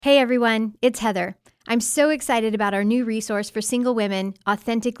Hey everyone, it's Heather. I'm so excited about our new resource for single women,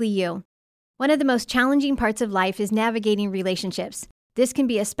 Authentically You. One of the most challenging parts of life is navigating relationships. This can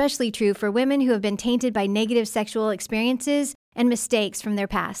be especially true for women who have been tainted by negative sexual experiences and mistakes from their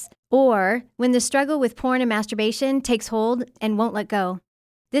past, or when the struggle with porn and masturbation takes hold and won't let go.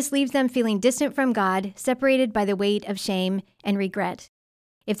 This leaves them feeling distant from God, separated by the weight of shame and regret.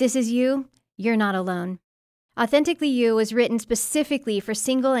 If this is you, you're not alone. Authentically You was written specifically for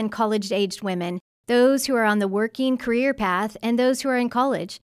single and college-aged women, those who are on the working career path, and those who are in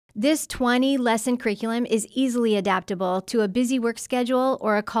college. This 20-lesson curriculum is easily adaptable to a busy work schedule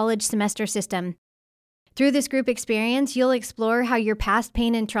or a college semester system. Through this group experience, you'll explore how your past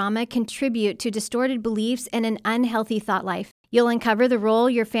pain and trauma contribute to distorted beliefs and an unhealthy thought life. You'll uncover the role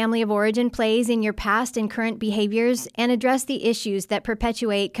your family of origin plays in your past and current behaviors and address the issues that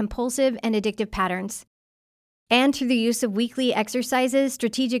perpetuate compulsive and addictive patterns. And through the use of weekly exercises,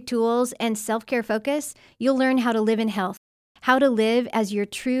 strategic tools, and self-care focus, you'll learn how to live in health, how to live as your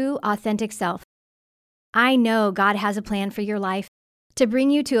true, authentic self. I know God has a plan for your life to bring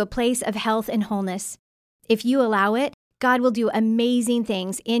you to a place of health and wholeness. If you allow it, God will do amazing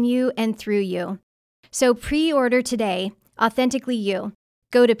things in you and through you. So pre-order today, Authentically You.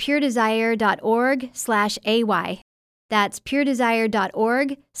 Go to puredesire.org/AY. That's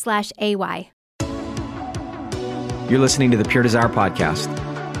puredesire.org/AY. You're listening to the Pure Desire Podcast,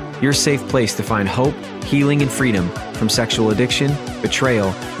 your safe place to find hope, healing, and freedom from sexual addiction, betrayal,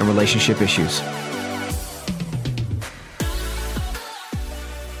 and relationship issues.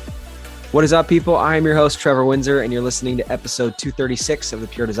 What is up, people? I am your host, Trevor Windsor, and you're listening to episode 236 of the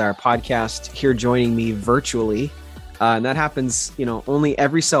Pure Desire Podcast. Here joining me virtually, and that happens, only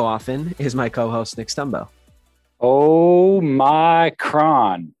every so often, is my co-host, Nick Stumbo. Oh, my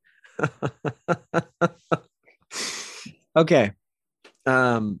cron. Okay.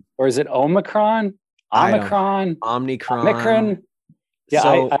 Or is it Omicron? Omicron? Omicron. Yeah,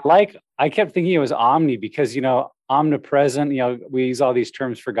 so, I kept thinking it was Omni because, omnipresent, we use all these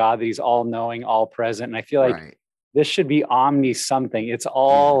terms for God, that he's all knowing, all present. And I feel like this should be Omni something. It's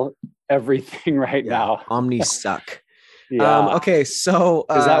all everything right now. Omni suck. Yeah. Okay. So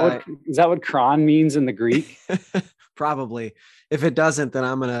is that what cron means in the Greek? Probably. If it doesn't, then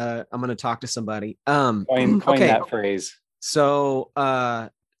I'm gonna talk to somebody. Coin that phrase. So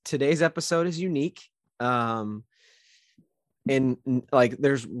today's episode is unique. And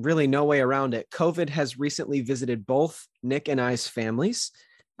there's really no way around it. COVID has recently visited both Nick and I's families.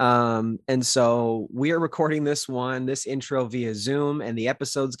 And so we are recording this intro via Zoom, and the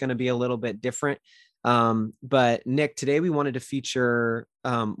episode's going to be a little bit different. But Nick, today we wanted to feature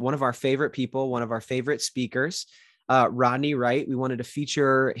one of our favorite people, one of our favorite speakers, Rodney Wright. We wanted to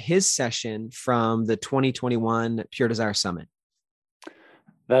feature his session from the 2021 Pure Desire Summit.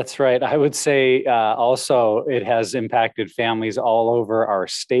 That's right. I would say also it has impacted families all over our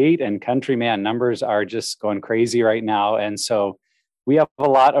state and country. Man, numbers are just going crazy right now. And so we have a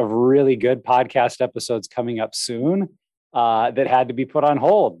lot of really good podcast episodes coming up soon that had to be put on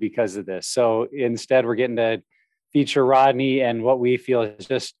hold because of this. So instead, we're getting to feature Rodney, and what we feel is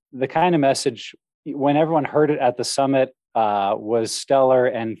just the kind of message when everyone heard it at the summit was stellar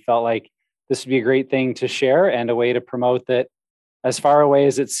and felt like this would be a great thing to share and a way to promote that. As far away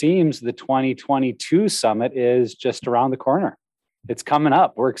as it seems, the 2022 summit is just around the corner. It's coming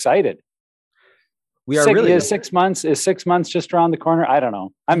up. We're excited. Is 6 months just around the corner? I don't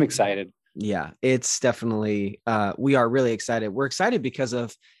know. I'm excited. Yeah, it's definitely, we are really excited. We're excited because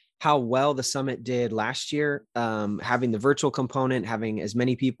of how well the summit did last year, having the virtual component, having as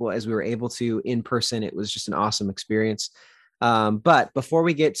many people as we were able to in person. It was just an awesome experience. But before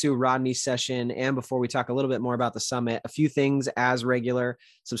we get to Rodney's session and before we talk a little bit more about the summit, a few things as regular: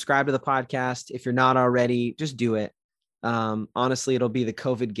 subscribe to the podcast. If you're not already, just do it. Honestly, it'll be the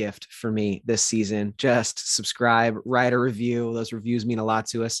COVID gift for me this season. Just subscribe, write a review. Those reviews mean a lot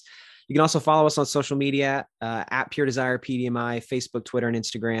to us. You can also follow us on social media at Pure Desire PDMI, Facebook, Twitter, and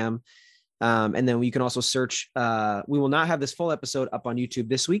Instagram. And then you can also search. We will not have this full episode up on YouTube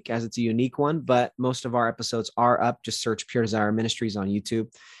this week as it's a unique one, but most of our episodes are up. Just search Pure Desire Ministries on YouTube.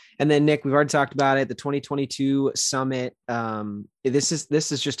 And then Nick, we've already talked about it. The 2022 summit. This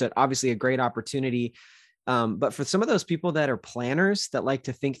is just obviously a great opportunity. But for some of those people that are planners that like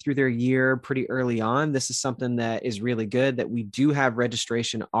to think through their year pretty early on, this is something that is really good, that we do have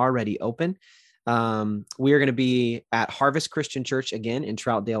registration already open. We are going to be at Harvest Christian Church again in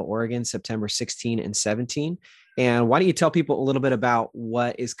Troutdale, Oregon, September 16 and 17. And why don't you tell people a little bit about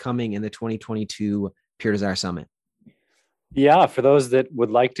what is coming in the 2022 Pure Desire Summit? Yeah, for those that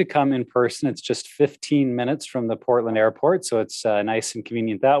would like to come in person, it's just 15 minutes from the Portland airport. So it's nice and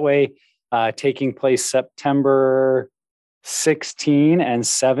convenient that way. Taking place September 16 and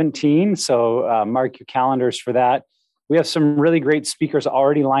 17. So mark your calendars for that. We have some really great speakers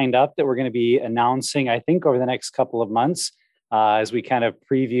already lined up that we're going to be announcing, I think, over the next couple of months as we kind of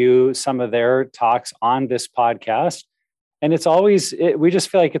preview some of their talks on this podcast. And it's always, we just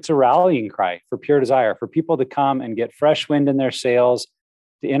feel like it's a rallying cry for Pure Desire, for people to come and get fresh wind in their sails,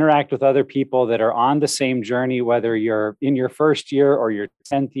 to interact with other people that are on the same journey, whether you're in your first year or your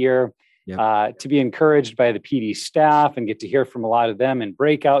 10th year, to be encouraged by the PD staff and get to hear from a lot of them in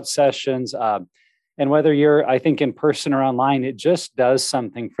breakout sessions. And whether you're, I think, in person or online, it just does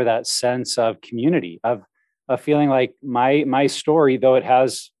something for that sense of community, of feeling like my story, though it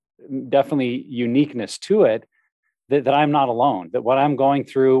has definitely uniqueness to it, that I'm not alone, that what I'm going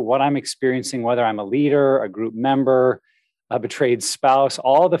through, what I'm experiencing, whether I'm a leader, a group member, a betrayed spouse,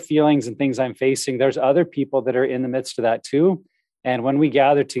 all the feelings and things I'm facing, there's other people that are in the midst of that too. And when we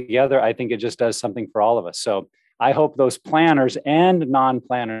gather together, I think it just does something for all of us. So I hope those planners and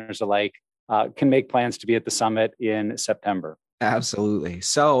non-planners alike can make plans to be at the summit in September. Absolutely.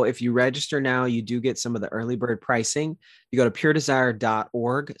 So if you register now, you do get some of the early bird pricing. You go to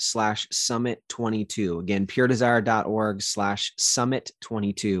puredesire.org/summit22. Again,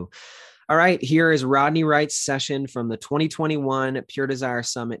 puredesire.org/summit22. All right, here is Rodney Wright's session from the 2021 Pure Desire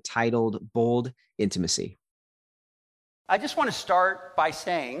Summit titled Bold Intimacy. I just want to start by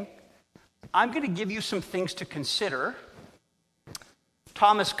saying, I'm going to give you some things to consider.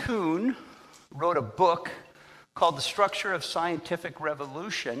 Thomas Kuhn wrote a book called The Structure of Scientific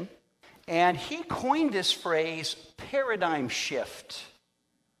Revolution, and he coined this phrase, paradigm shift,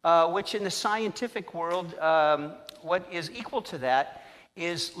 which in the scientific world, what is equal to that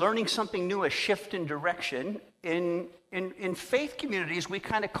is learning something new, a shift in direction. In faith communities, we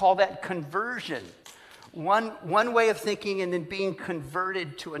kind of call that conversion. One way of thinking and then being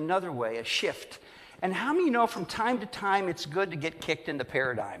converted to another way, a shift. And how many know from time to time it's good to get kicked in the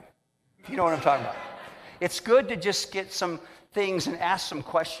paradigm? If you know what I'm talking about. It's good to just get some things and ask some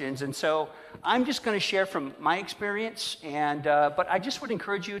questions. And so I'm just going to share from my experience. And but I just would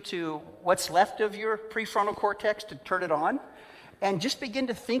encourage you to, what's left of your prefrontal cortex, to turn it on and just begin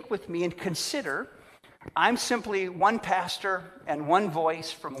to think with me and consider, I'm simply one pastor and one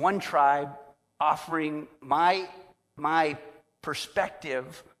voice from one tribe offering my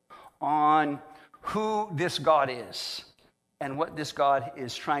perspective on who this God is and what this God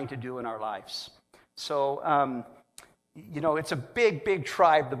is trying to do in our lives. So, it's a big, big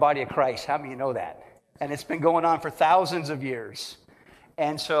tribe, the body of Christ. How many of you know that? And it's been going on for thousands of years.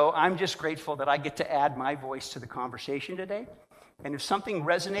 And so I'm just grateful that I get to add my voice to the conversation today. And if something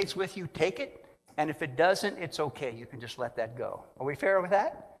resonates with you, take it. And if it doesn't, it's okay. You can just let that go. Are we fair with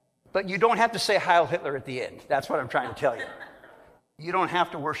that? But you don't have to say Heil Hitler at the end. That's what I'm trying to tell you. You don't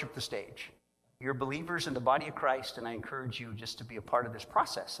have to worship the stage. You're believers in the body of Christ, and I encourage you just to be a part of this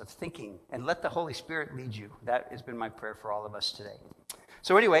process of thinking and let the Holy Spirit lead you. That has been my prayer for all of us today.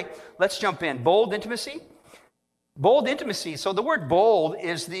 So anyway, let's jump in. Bold intimacy. Bold intimacy. So the word bold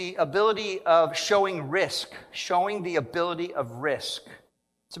is the ability of showing risk, showing the ability of risk.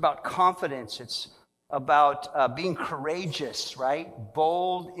 It's about confidence. It's about being courageous, right?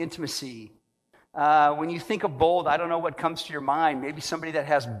 Bold intimacy. When you think of bold, I don't know what comes to your mind. Maybe somebody that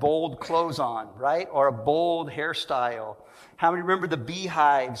has bold clothes on, right? Or a bold hairstyle. How many remember the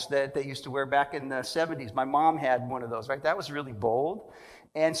beehives that they used to wear back in the 70s? My mom had one of those, right? That was really bold.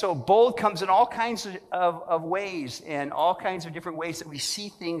 And so bold comes in all kinds of ways, and all kinds of different ways that we see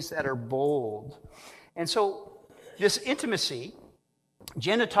things that are bold. And so this intimacy,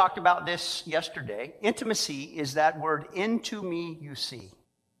 Jenna talked about this yesterday. Intimacy is that word, into me you see.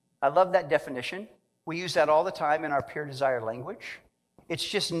 I love that definition. We use that all the time in our Pure Desire language. It's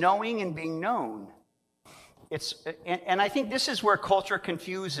just knowing and being known. And I think this is where culture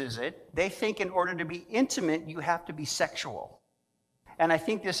confuses it. They think in order to be intimate, you have to be sexual. And I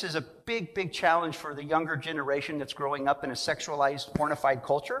think this is a big, big challenge for the younger generation that's growing up in a sexualized, pornified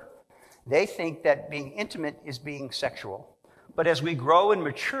culture. They think that being intimate is being sexual. But as we grow and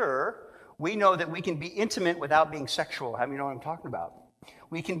mature, we know that we can be intimate without being sexual. How many know what I'm talking about?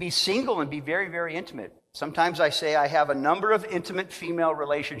 We can be single and be very, very intimate. Sometimes I say I have a number of intimate female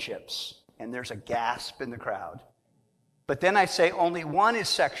relationships, and there's a gasp in the crowd. But then I say only one is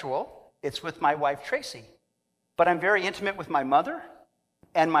sexual. It's with my wife, Tracy. But I'm very intimate with my mother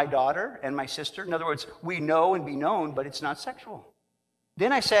and my daughter and my sister. In other words, we know and be known, but it's not sexual.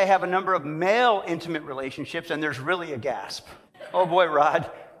 Then I say I have a number of male intimate relationships, and there's really a gasp. Oh boy, Rod,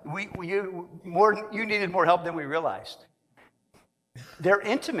 you needed more help than we realized. They're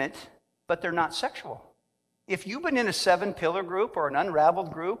intimate, but they're not sexual. If you've been in a 7-pillar group or an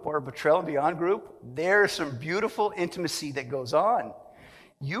unraveled group or a Betrayal and Beyond group, there's some beautiful intimacy that goes on.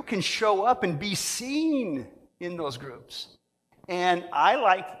 You can show up and be seen in those groups. And I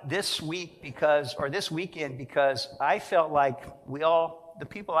liked this weekend because I felt like the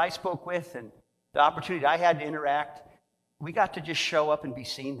people I spoke with and the opportunity I had to interact, we got to just show up and be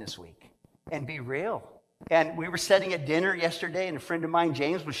seen this week and be real. And we were sitting at dinner yesterday, and a friend of mine,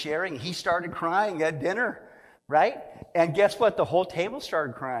 James, was sharing. He started crying at dinner, right? And guess what? The whole table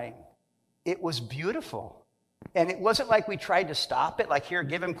started crying. It was beautiful. And it wasn't like we tried to stop it, like, here,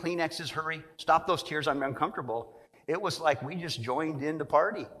 give him Kleenexes, hurry, stop those tears, I'm uncomfortable. It was like we just joined in the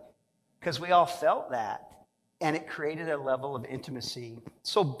party because we all felt that. And it created a level of intimacy.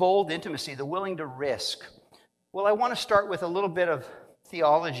 So bold intimacy, the willing to risk. Well, I want to start with a little bit of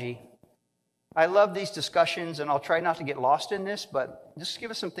theology. I love these discussions, and I'll try not to get lost in this, but just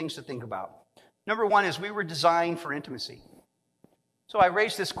give us some things to think about. Number one is we were designed for intimacy. So I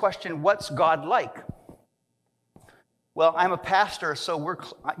raised this question, what's God like? Well, I'm a pastor, so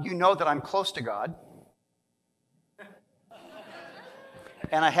you know that I'm close to God.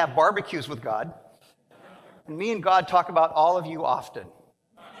 And I have barbecues with God. And me and God talk about all of you often.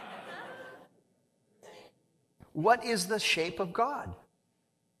 What is the shape of God?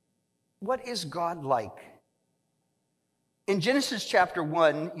 What is God like? In Genesis chapter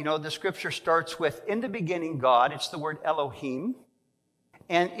 1, the scripture starts with, in the beginning, God. It's the word Elohim.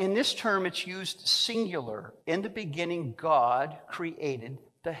 And in this term, it's used singular. In the beginning, God created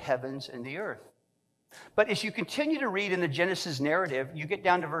the heavens and the earth. But as you continue to read in the Genesis narrative, you get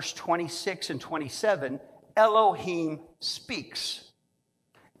down to verse 26 and 27, Elohim speaks.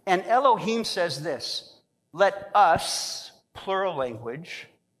 And Elohim says this, let us, plural language,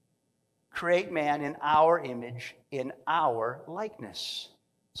 create man in our image, in our likeness.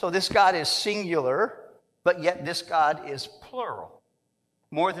 So this God is singular, but yet this God is plural.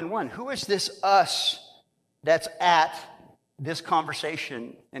 More than one. Who is this us that's at this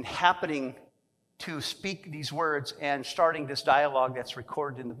conversation and happening to speak these words and starting this dialogue that's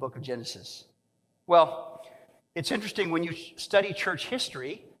recorded in the book of Genesis? Well, it's interesting when you study church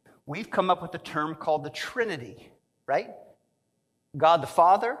history, we've come up with a term called the Trinity, right? God the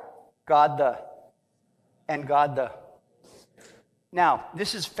Father, and God the. Now,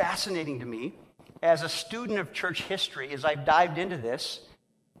 this is fascinating to me. As a student of church history, as I've dived into this,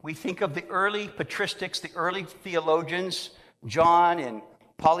 we think of the early patristics, the early theologians, John and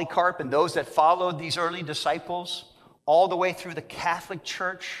Polycarp and those that followed these early disciples, all the way through the Catholic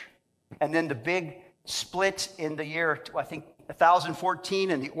Church, and then the big split in the year, I think,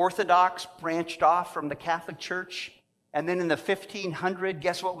 1014, and the Orthodox branched off from the Catholic Church. And then in the 1500,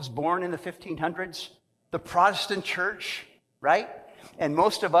 guess what was born in the 1500s? The Protestant Church, right? And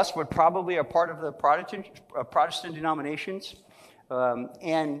most of us were probably a part of the Protestant denominations.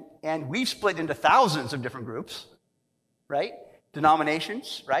 And we've split into thousands of different groups, right?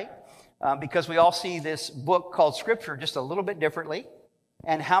 Denominations, right? Because we all see this book called Scripture just a little bit differently.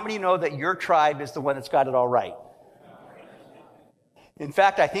 And how many know that your tribe is the one that's got it all right? In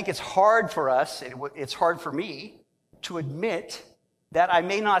fact, I think it's hard for us, it's hard for me to admit that I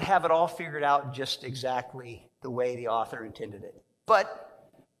may not have it all figured out just exactly the way the author intended it.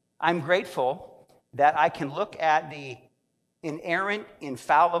 But I'm grateful that I can look at the inerrant,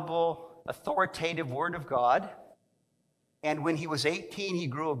 infallible, authoritative Word of God. And when he was 18, he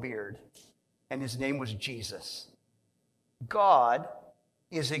grew a beard, and his name was Jesus. God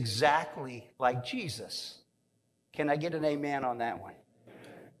is exactly like Jesus. Can I get an amen on that one?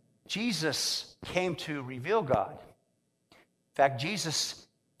 Jesus came to reveal God. In fact, Jesus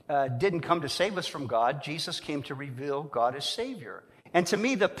didn't come to save us from God. Jesus came to reveal God as Savior. And to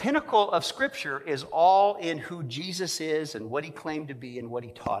me, the pinnacle of Scripture is all in who Jesus is and what he claimed to be and what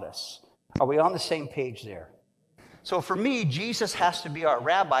he taught us. Are we on the same page there? So for me, Jesus has to be our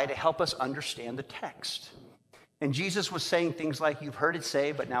rabbi to help us understand the text. And Jesus was saying things like, you've heard it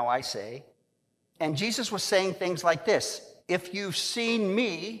say, but now I say. And Jesus was saying things like this, if you've seen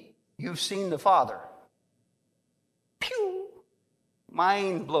me, you've seen the Father. Pew!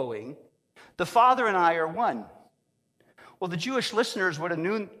 Mind-blowing. The Father and I are one. Well, the Jewish listeners would have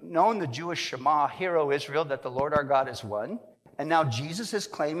known the Jewish Shema, Hear, O Israel, that the Lord our God is one. And now Jesus is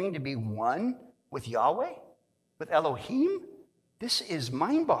claiming to be one with Yahweh, with Elohim. This is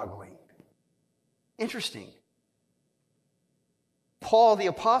mind-boggling. Interesting. Paul the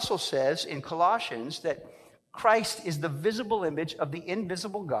Apostle says in Colossians that Christ is the visible image of the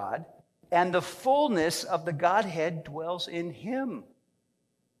invisible God, and the fullness of the Godhead dwells in him.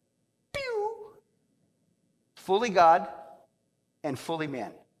 Pew! Fully God, and fully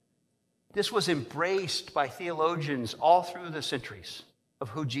man. This was embraced by theologians all through the centuries of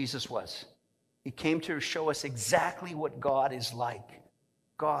who Jesus was. He came to show us exactly what God is like.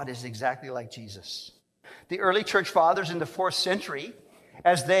 God is exactly like Jesus. The early church fathers in the 4th century,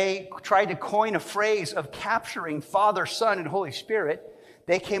 as they tried to coin a phrase of capturing Father, Son, and Holy Spirit,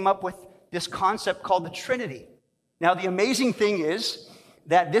 they came up with this concept called the Trinity. Now, the amazing thing is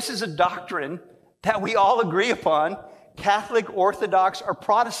that this is a doctrine that we all agree upon, Catholic, Orthodox, or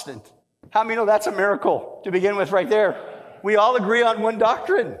Protestant. How many know that's a miracle to begin with right there? We all agree on one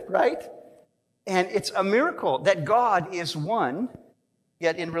doctrine, right? And it's a miracle that God is one,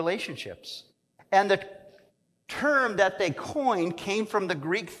 yet in relationships. And the term that they coined came from the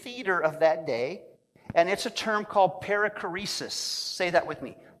Greek theater of that day, and it's a term called perichoresis. Say that with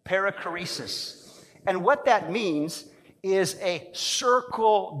me, perichoresis. And what that means is a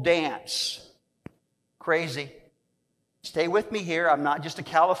circle dance. Crazy. Stay with me here. I'm not just a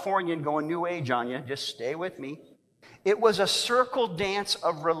Californian going New Age on you. Just stay with me. It was a circle dance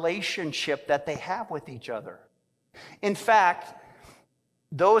of relationship that they have with each other. In fact,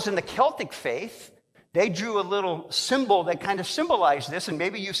 those in the Celtic faith, they drew a little symbol that kind of symbolized this, and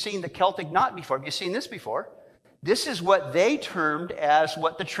maybe you've seen the Celtic knot before. Have you seen this before? This is what they termed as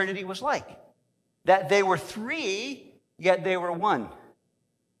what the Trinity was like. That they were three, yet they were one.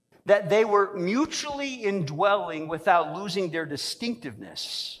 That they were mutually indwelling without losing their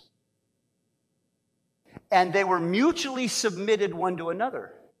distinctiveness. And they were mutually submitted one to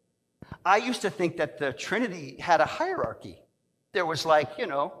another. I used to think that the Trinity had a hierarchy. There was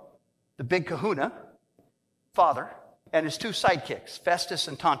the big kahuna, Father, and his two sidekicks, Festus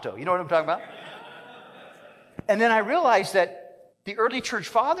and Tonto. You know what I'm talking about? And then I realized that the early church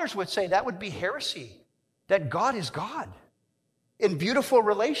fathers would say that would be heresy, that God is God in beautiful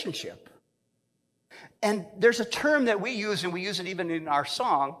relationship. And there's a term that we use, and we use it even in our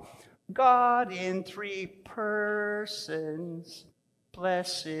song, God in 3 persons,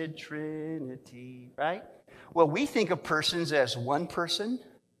 blessed Trinity, right? Well, we think of persons as 1 person,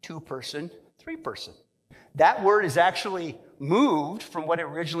 2 person, 3 person. That word is actually moved from what it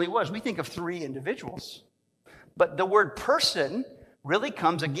originally was. We think of 3 individuals. But the word person really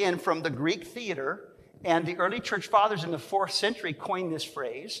comes again from the Greek theater, and the early church fathers in the 4th century coined this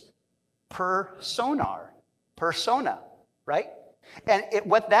phrase, personar, persona, right? And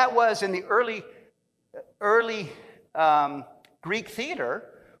what that was in the early Greek theater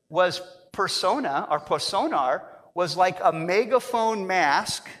was persona, or personar, was like a megaphone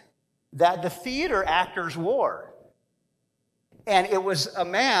mask that the theater actors wore. And it was a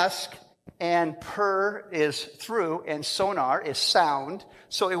mask, and per is through, and sonar is sound.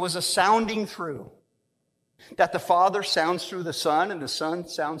 So it was a sounding through. That the Father sounds through the Son, and the Son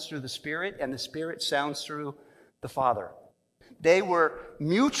sounds through the Spirit, and the Spirit sounds through the Father. They were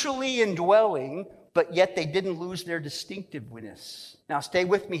mutually indwelling, but yet they didn't lose their distinctiveness. Now stay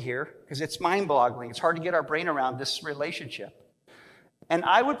with me here, because it's mind-boggling. It's hard to get our brain around this relationship. And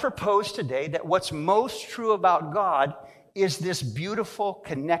I would propose today that what's most true about God is this beautiful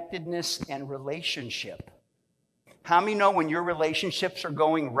connectedness and relationship. How many know when your relationships are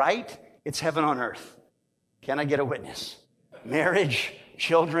going right, it's heaven on earth? Can I get a witness? Marriage,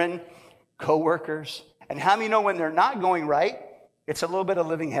 children, co-workers. And how many know when they're not going right, it's a little bit of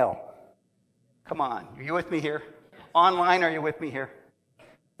living hell? Come on, are you with me here? Online, are you with me here?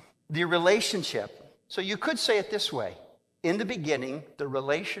 The relationship. So you could say it this way. In the beginning, the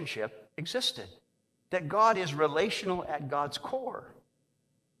relationship existed. That God is relational at God's core.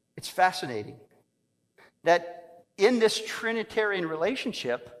 It's fascinating. That in this Trinitarian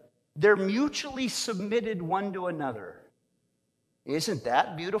relationship, they're mutually submitted one to another. Isn't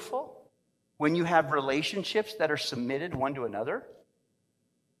that beautiful? When you have relationships that are submitted one to another?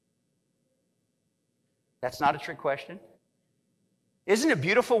 That's not a trick question. Isn't it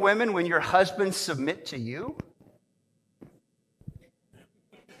beautiful, women, when your husbands submit to you?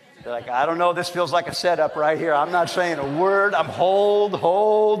 They're like, I don't know, this feels like a setup right here. I'm not saying a word. I'm hold.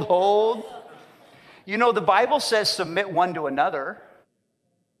 You know, the Bible says submit one to another.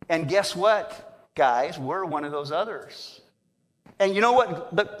 And guess what, guys? We're one of those others. And you know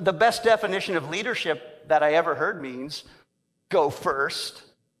what the best definition of leadership that I ever heard means? Go first.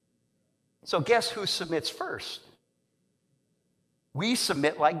 So guess who submits first? We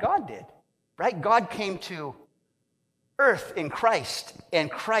submit like God did, right? God came to earth in Christ,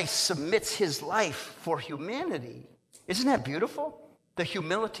 and Christ submits his life for humanity. Isn't that beautiful? The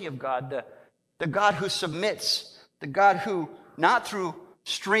humility of God, the God who submits, the God who, not through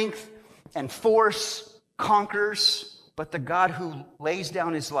strength and force, conquers, but the God who lays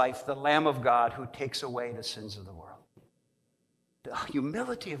down his life, the Lamb of God who takes away the sins of the world. The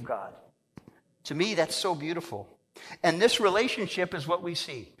humility of God. To me, that's so beautiful. And this relationship is what we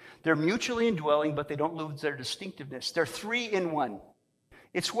see. They're mutually indwelling, but they don't lose their distinctiveness. They're three in one.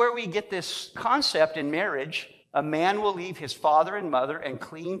 It's where we get this concept in marriage. A man will leave his father and mother and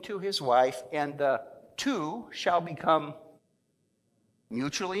cling to his wife, and the two shall become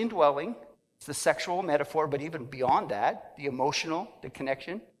mutually indwelling. It's the sexual metaphor, but even beyond that, the emotional, the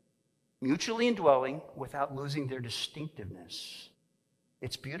connection. Mutually indwelling without losing their distinctiveness.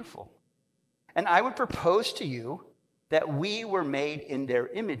 It's beautiful. And I would propose to you that we were made in their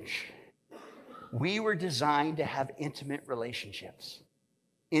image. We were designed to have intimate relationships.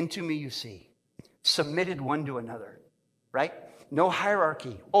 Into me you see. Submitted one to another, right? No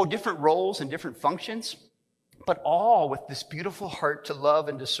hierarchy. Oh, different roles and different functions, but all with this beautiful heart to love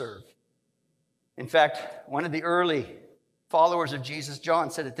and to serve. In fact, one of the early followers of Jesus,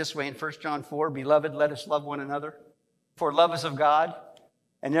 John, said it this way in 1 John 4, "Beloved, let us love one another, for love is of God,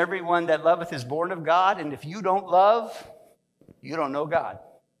 and everyone that loveth is born of God, and if you don't love, you don't know God.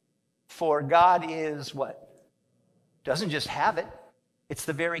 For God is" what? Doesn't just have it. It's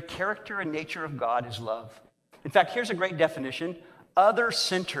the very character and nature of God is love. In fact, here's a great definition: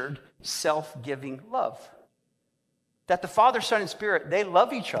 other-centered, self-giving love. That the Father, Son, and Spirit, they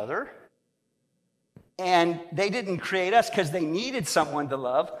love each other, and they didn't create us because they needed someone to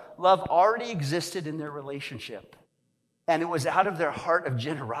love. Love already existed in their relationship. And it was out of their heart of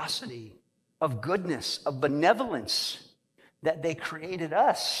generosity, of goodness, of benevolence that they created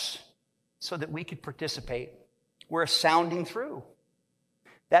us so that we could participate. We're a sounding through.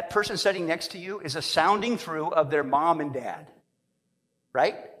 That person sitting next to you is a sounding through of their mom and dad,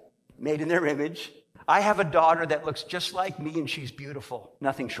 right? Made in their image. I have a daughter that looks just like me, and she's beautiful.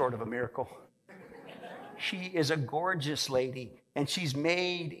 Nothing short of a miracle. She is a gorgeous lady, and she's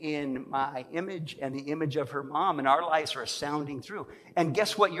made in my image and the image of her mom, and our lives are a sounding through. And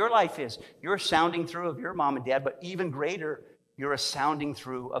guess what your life is? You're a sounding through of your mom and dad, but even greater, you're a sounding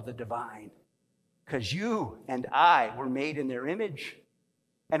through of the divine. Because you and I were made in their image.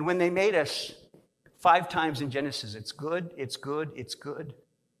 And when they made us, 5 times in Genesis, it's good, it's good, it's good.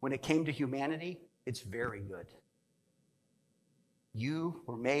 When it came to humanity, it's very good. You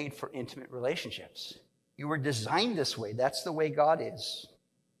were made for intimate relationships. You were designed this way. That's the way God is.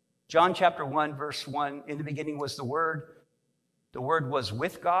 John chapter 1, verse 1, in the beginning was the Word. The Word was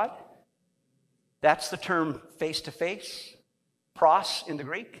with God. That's the term face-to-face, pros in the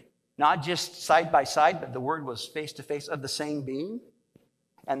Greek. Not just side by side, but the Word was face-to-face of the same being.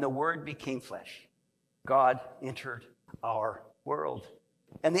 And the Word became flesh. God entered our world.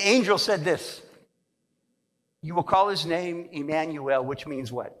 And the angel said this: "You will call his name Emmanuel," which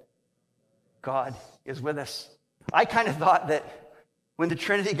means what? God is with us. I kind of thought that when the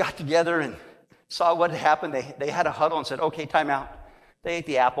Trinity got together and saw what had happened, they had a huddle and said, "Okay, time out. They ate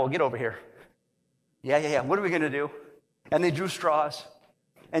the apple. Get over here." Yeah. What are we going to do? And they drew straws.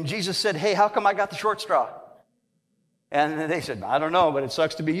 And Jesus said, "Hey, how come I got the short straw?" And they said, "I don't know, but it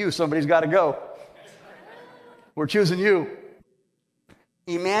sucks to be you. Somebody's got to go. We're choosing you."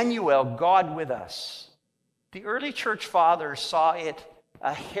 Emmanuel, God with us. The early church fathers saw it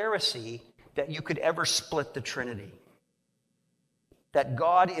a heresy that you could ever split the Trinity. That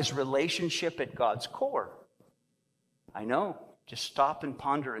God is relationship at God's core. I know. Just stop and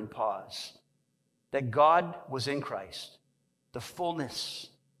ponder and pause. That God was in Christ. The fullness.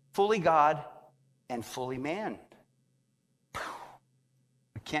 Fully God and fully man.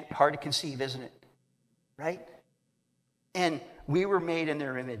 Hard to conceive, isn't it? Right? And we were made in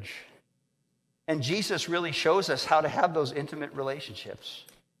their image. And Jesus really shows us how to have those intimate relationships.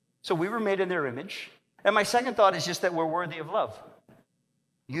 So we were made in their image. And my second thought is just that we're worthy of love.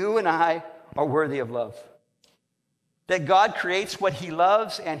 You and I are worthy of love. That God creates what he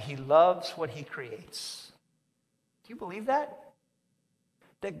loves, and he loves what he creates. Do you believe that?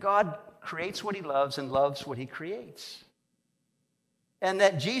 That God creates what he loves and loves what he creates. And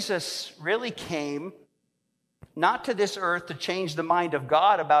that Jesus really came not to this earth to change the mind of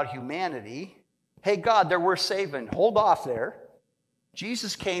God about humanity. Hey, God, they're worth saving. Hold off there.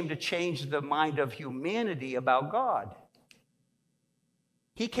 Jesus came to change the mind of humanity about God.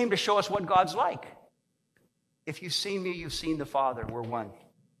 He came to show us what God's like. If you've seen me, you've seen the Father. We're one.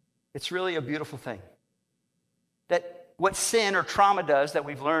 It's really a beautiful thing. That what sin or trauma does, that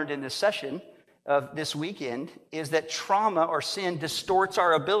we've learned in this session of this weekend, is that trauma or sin distorts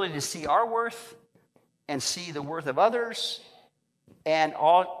our ability to see our worth and see the worth of others, and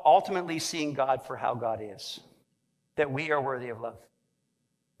ultimately seeing God for how God is. That we are worthy of love.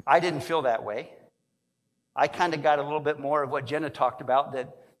 I didn't feel that way. I kind of got a little bit more of what Jenna talked about, that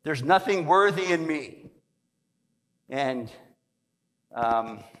there's nothing worthy in me. And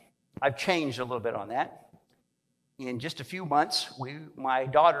I've changed a little bit on that. In just a few months, my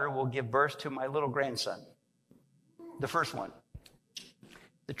daughter will give birth to my little grandson, the first one.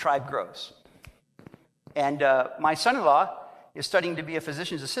 The tribe grows. And my son-in-law is studying to be a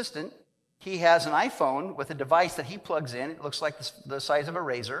physician's assistant. He has an iPhone with a device that he plugs in. It looks like the size of a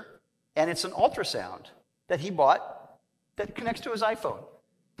razor. And it's an ultrasound that he bought that connects to his iPhone.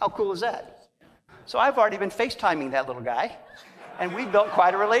 How cool is that? So I've already been FaceTiming that little guy, and we built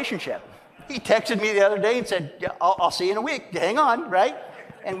quite a relationship. He texted me the other day and said, yeah, I'll see you in a week. Hang on, right?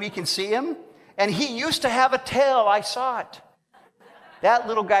 And we can see him. And he used to have a tail. I saw it. That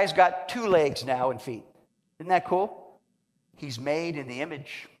little guy's got 2 legs now and feet. Isn't that cool? He's made in the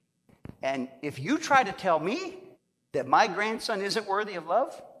image. And if you try to tell me that my grandson isn't worthy of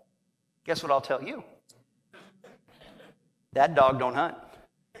love, guess what I'll tell you? That dog don't hunt.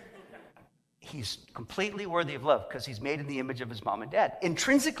 He's completely worthy of love because he's made in the image of his mom and dad.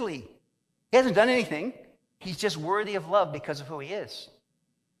 Intrinsically, he hasn't done anything. He's just worthy of love because of who he is.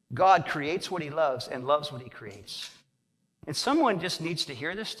 God creates what he loves and loves what he creates. And someone just needs to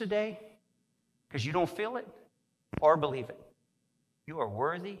hear this today because you don't feel it or believe it. You are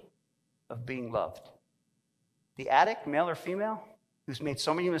worthy of being loved. The addict, male or female, who's made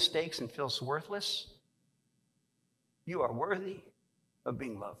so many mistakes and feels worthless, you are worthy of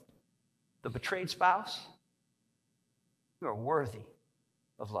being loved. The betrayed spouse, you are worthy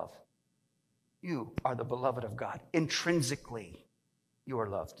of love. You are the beloved of God. Intrinsically, you are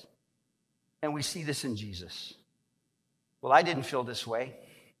loved. And we see this in Jesus. Well, I didn't feel this way.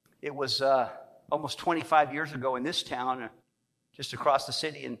 It was almost 25 years ago in this town, just across the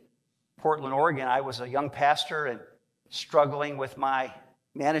city in Portland, Oregon. I was a young pastor and struggling with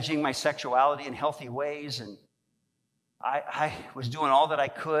managing my sexuality in healthy ways. And I was doing all that I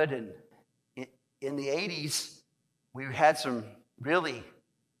could. And in the 80s, we had some really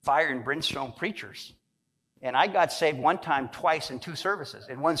fire and brimstone preachers. And I got saved one time, twice in 2 services,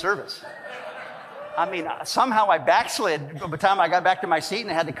 in 1 service. I mean, somehow I backslid by the time I got back to my seat and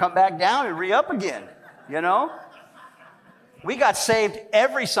I had to come back down and re-up again, you know? We got saved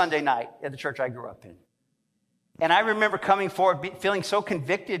every Sunday night at the church I grew up in. And I remember coming forward feeling so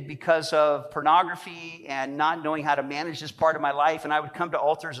convicted because of pornography and not knowing how to manage this part of my life. And I would come to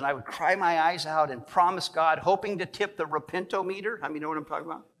altars and I would cry my eyes out and promise God, hoping to tip the repentometer. How many know what I'm talking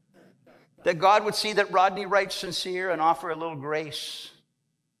about? That God would see that Rodney Wright's sincere and offer a little grace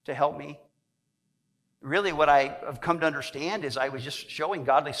to help me. Really, what I have come to understand is I was just showing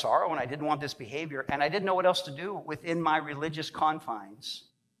godly sorrow and I didn't want this behavior and I didn't know what else to do within my religious confines.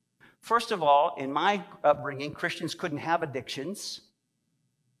 First of all, in my upbringing, Christians couldn't have addictions,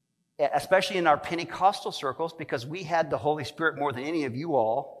 especially in our Pentecostal circles, because we had the Holy Spirit more than any of you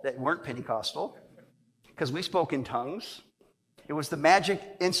all that weren't Pentecostal, because we spoke in tongues. It was the magic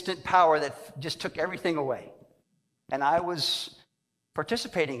instant power that just took everything away. And I was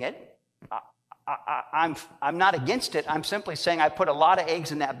participating in it. I'm not against it. I'm simply saying I put a lot of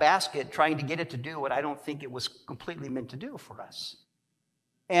eggs in that basket trying to get it to do what I don't think it was completely meant to do for us.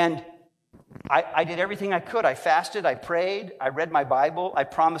 And I did everything I could. I fasted, I prayed, I read my Bible, I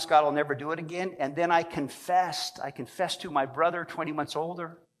promised God I'll never do it again. And then I confessed. I confessed to my brother, 20 months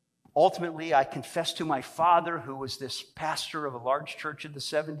older. Ultimately, I confessed to my father, who was this pastor of a large church in the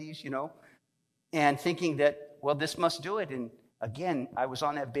 70s, you know, and thinking that, well, this must do it. And again, I was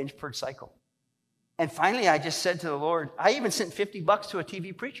on that binge purge cycle. And finally, I just said to the Lord, I even sent $50 to a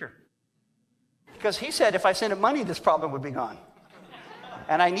TV preacher because he said if I sent him money, this problem would be gone.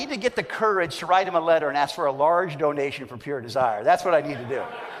 And I need to get the courage to write him a letter and ask for a large donation for Pure Desire. That's what I need to do.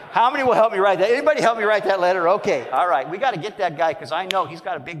 How many will help me write that? Anybody help me write that letter? Okay, all right. We got to get that guy because I know he's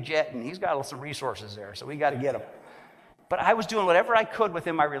got a big jet and he's got some resources there, so we got to get him. But I was doing whatever I could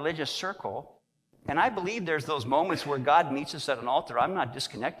within my religious circle, and I believe there's those moments where God meets us at an altar. I'm not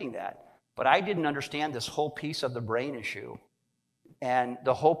disconnecting that. But I didn't understand this whole piece of the brain issue and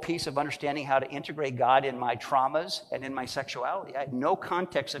the whole piece of understanding how to integrate God in my traumas and in my sexuality. I had no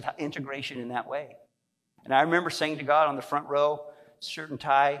context of integration in that way. And I remember saying to God on the front row, shirt and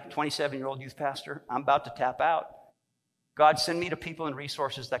tie, 27-year-old youth pastor, I'm about to tap out. God, send me to people and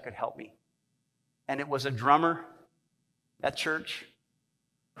resources that could help me. And it was a drummer at church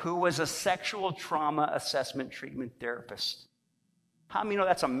who was a sexual trauma assessment treatment therapist. How many know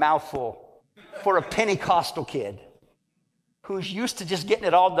that's a mouthful for a Pentecostal kid who's used to just getting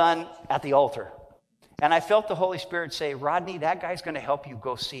it all done at the altar? And I felt the Holy Spirit say, Rodney, that guy's going to help you.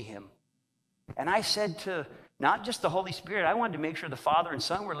 Go see him. And I said to not just the Holy Spirit, I wanted to make sure the Father and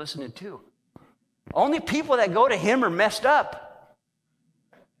Son were listening too. Only people that go to him are messed up.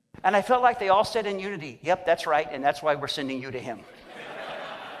 And I felt like they all said in unity, yep, that's right, and that's why we're sending you to him.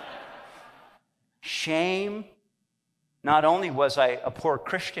 shame. Not only was I a poor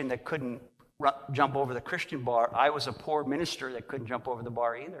Christian that couldn't jump over the Christian bar, I was a poor minister that couldn't jump over the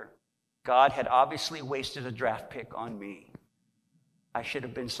bar either. God had obviously wasted a draft pick on me. I should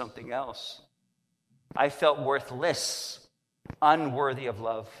have been something else. I felt worthless, unworthy of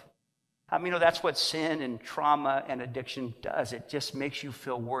love. I mean, that's what sin and trauma and addiction does. It just makes you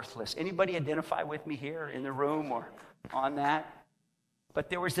feel worthless. Anybody identify with me here in the room or on that? But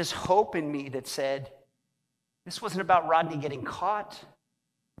there was this hope in me that said, this wasn't about Rodney getting caught.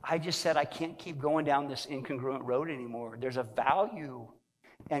 I just said, I can't keep going down this incongruent road anymore. There's a value.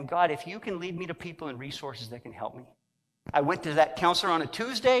 And God, if you can lead me to people and resources that can help me. I went to that counselor on a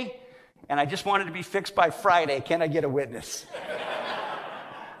Tuesday, and I just wanted to be fixed by Friday. Can I get a witness?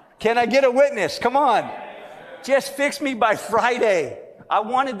 Can I get a witness? Come on. Just fix me by Friday. I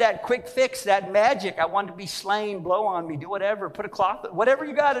wanted that quick fix, that magic. I wanted to be slain, blow on me, do whatever, put a cloth, whatever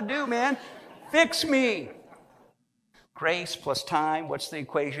you got to do, man. Fix me. Grace plus time. What's the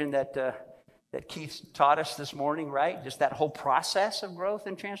equation that Keith taught us this morning, right? Just that whole process of growth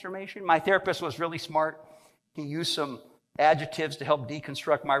and transformation. My therapist was really smart. He used some adjectives to help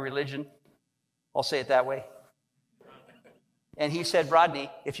deconstruct my religion. I'll say it that way. And he said, Rodney,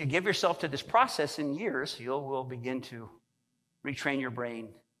 if you give yourself to this process in years, you will begin to retrain your brain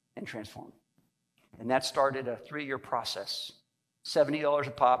and transform. And that started a 3-year process, $70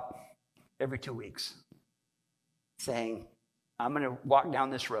 a pop every 2 weeks, saying, I'm going to walk down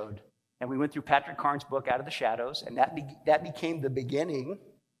this road. And we went through Patrick Carnes' book, Out of the Shadows, and that became the beginning.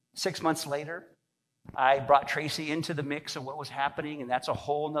 6 months later, I brought Tracy into the mix of what was happening, and that's a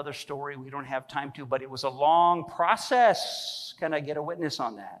whole nother story we don't have time to, but it was a long process. Can I get a witness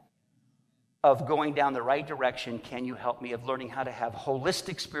on that? Of going down the right direction, can you help me? Of learning how to have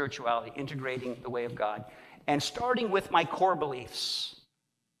holistic spirituality, integrating the way of God, and starting with my core beliefs.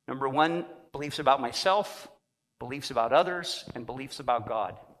 Number 1, beliefs about myself, beliefs about others, and beliefs about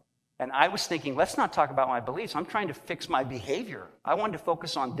God. And I was thinking, let's not talk about my beliefs. I'm trying to fix my behavior. I wanted to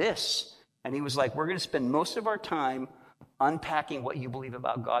focus on this. And he was like, we're going to spend most of our time unpacking what you believe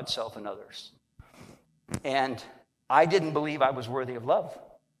about God, self, and others. And I didn't believe I was worthy of love.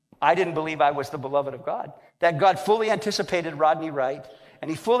 I didn't believe I was the beloved of God. That God fully anticipated Rodney Wright,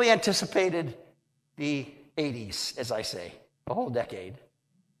 and he fully anticipated the 80s, as I say, a whole decade.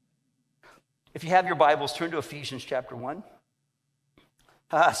 If you have your Bibles, turn to Ephesians chapter 1.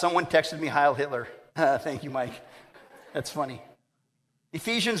 Someone texted me Heil Hitler. Thank you, Mike. That's funny.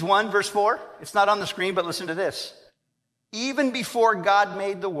 Ephesians 1, verse 4. It's not on the screen, but listen to this. Even before God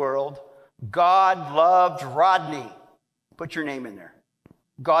made the world, God loved Rodney. Put your name in there.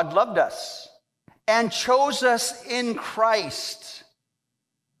 God loved us and chose us in Christ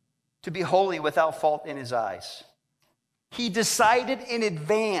to be holy without fault in his eyes. He decided in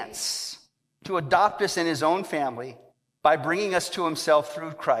advance to adopt us in his own family by bringing us to himself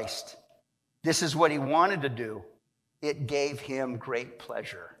through Christ. This is what he wanted to do. It gave him great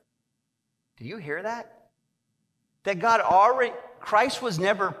pleasure. Do you hear that? That Christ was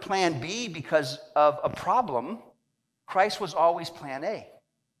never plan B because of a problem. Christ was always plan A.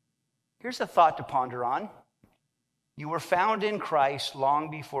 Here's a thought to ponder on. You were found in Christ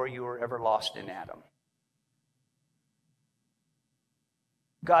long before you were ever lost in Adam.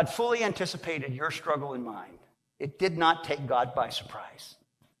 God fully anticipated your struggle and mine. It did not take God by surprise.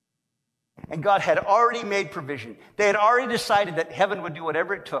 And God had already made provision. They had already decided that heaven would do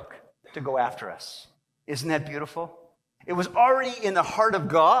whatever it took to go after us. Isn't that beautiful? It was already in the heart of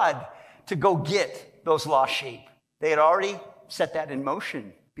God to go get those lost sheep. They had already set that in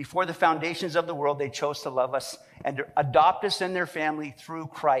motion. Before the foundations of the world, they chose to love us and to adopt us in their family through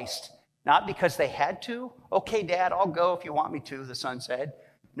Christ. Not because they had to. Okay, Dad, I'll go if you want me to, the son said.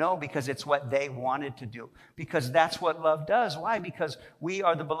 No, because it's what they wanted to do. Because that's what love does. Why? Because we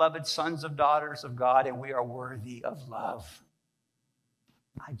are the beloved sons and daughters of God, and we are worthy of love.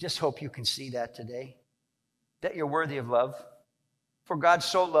 I just hope you can see that today, that you're worthy of love. For God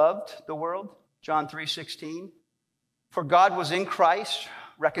so loved the world, John 3:16. For God was in Christ,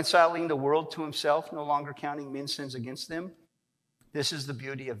 reconciling the world to himself, no longer counting men's sins against them. This is the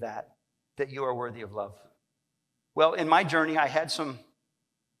beauty of that you are worthy of love. Well, in my journey, I had some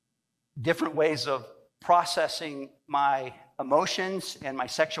different ways of processing my emotions and my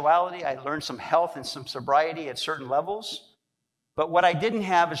sexuality. I learned some health and some sobriety at certain levels. But what I didn't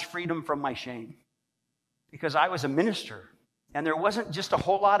have is freedom from my shame, because I was a minister. And there wasn't just a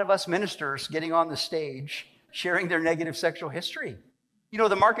whole lot of us ministers getting on the stage sharing their negative sexual history. You know,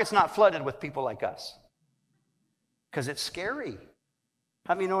 the market's not flooded with people like us because it's scary.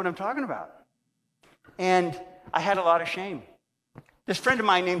 How many know what I'm talking about? And I had a lot of shame. This friend of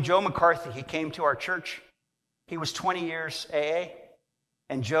mine named Joe McCarthy, he came to our church. He was 20 years AA.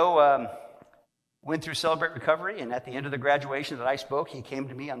 And Joe went through Celebrate Recovery. And at the end of the graduation that I spoke, he came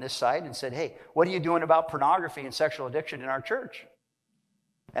to me on this side and said, hey, what are you doing about pornography and sexual addiction in our church?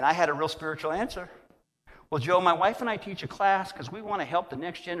 And I had a real spiritual answer. Well, Joe, my wife and I teach a class because we want to help the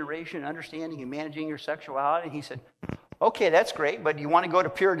next generation understanding and managing your sexuality. And he said, okay, that's great, but do you want to go to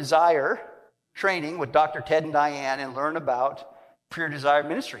Pure Desire training with Dr. Ted and Diane and learn about Pure Desire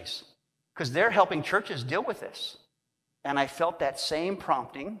Ministries? Because they're helping churches deal with this. And I felt that same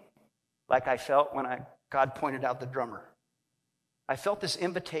prompting like I felt when God pointed out the drummer. I felt this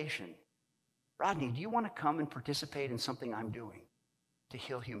invitation. Rodney, do you want to come and participate in something I'm doing to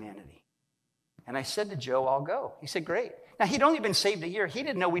heal humanity? And I said to Joe, I'll go. He said, great. Now, he'd only been saved a year. He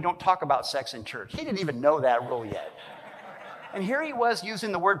didn't know we don't talk about sex in church. He didn't even know that rule yet. And here he was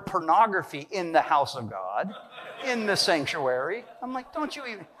using the word pornography in the house of God, in the sanctuary. I'm like,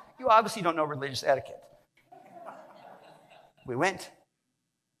 you obviously don't know religious etiquette. We went,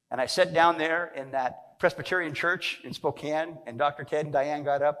 and I sat down there in that Presbyterian church in Spokane, and Dr. Ted and Diane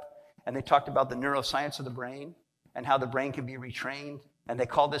got up, and they talked about the neuroscience of the brain and how the brain can be retrained, and they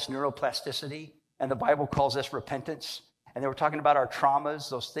call this neuroplasticity, and the Bible calls this repentance. And they were talking about our traumas,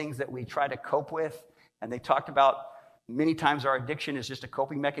 those things that we try to cope with, and they talked about many times our addiction is just a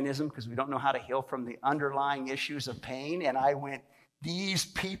coping mechanism because we don't know how to heal from the underlying issues of pain. And I went, these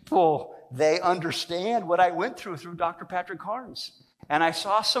people, they understand what I went through Dr. Patrick Carnes. And I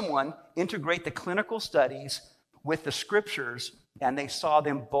saw someone integrate the clinical studies with the scriptures, and they saw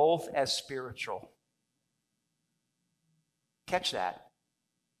them both as spiritual. Catch that.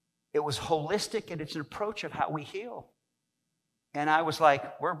 It was holistic in its approach of how we heal. And I was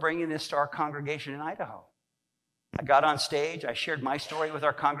like, we're bringing this to our congregation in Idaho. I got on stage. I shared my story with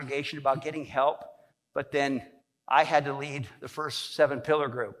our congregation about getting help. But then I had to lead the first 7-pillar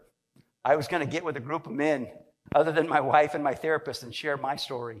group. I was going to get with a group of men other than my wife and my therapist and share my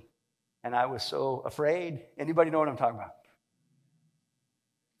story. And I was so afraid. Anybody know what I'm talking about?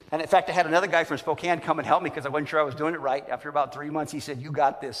 And in fact, I had another guy from Spokane come and help me because I wasn't sure I was doing it right. After about 3 months, he said, you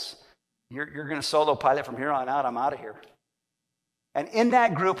got this. You're going to solo pilot from here on out. I'm out of here. And in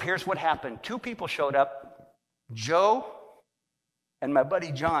that group, here's what happened. 2 people showed up, Joe and my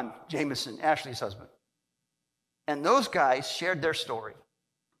buddy John Jameson, Ashley's husband. And those guys shared their story.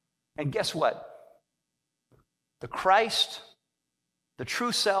 And guess what? The Christ, the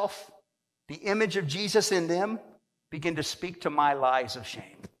true self, the image of Jesus in them began to speak to my lies of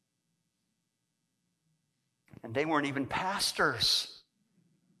shame. And they weren't even pastors.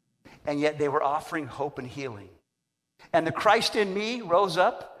 And yet they were offering hope and healing. And the Christ in me rose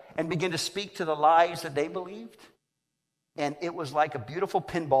up and began to speak to the lies that they believed. And it was like a beautiful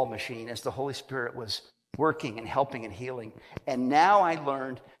pinball machine as the Holy Spirit was working and helping and healing. And now I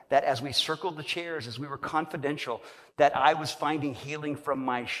learned that as we circled the chairs, as we were confidential, that I was finding healing from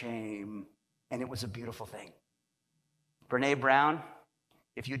my shame. And it was a beautiful thing. Brene Brown,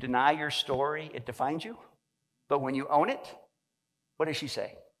 if you deny your story, it defines you. But when you own it, what does she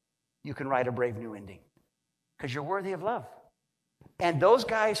say? You can write a brave new ending because you're worthy of love. And those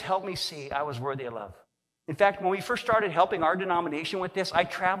guys helped me see I was worthy of love. In fact, when we first started helping our denomination with this, I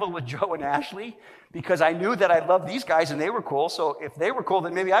traveled with Joe and Ashley because I knew that I loved these guys and they were cool. So if they were cool,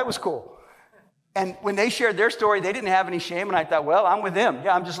 then maybe I was cool. And when they shared their story, they didn't have any shame. And I thought, well, I'm with them.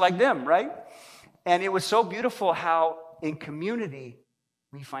 Yeah, I'm just like them, right? And it was so beautiful how in community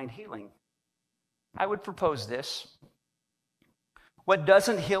we find healing. I would propose this. What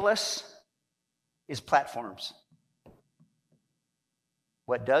doesn't heal us is platforms.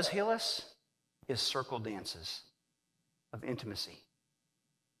 What does heal us is circle dances of intimacy.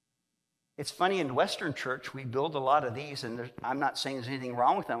 It's funny, in Western church, we build a lot of these, and I'm not saying there's anything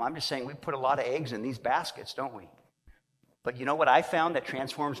wrong with them. I'm just saying we put a lot of eggs in these baskets, don't we? But you know what I found that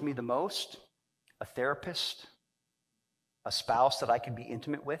transforms me the most? A therapist, a spouse that I can be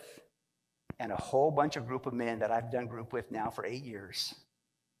intimate with, and a whole bunch of group of men that I've done group with now for 8 years,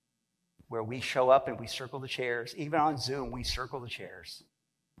 where we show up and we circle the chairs. Even on Zoom, we circle the chairs.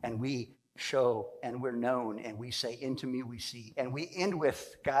 And we show and we're known and we say, into me we see. And we end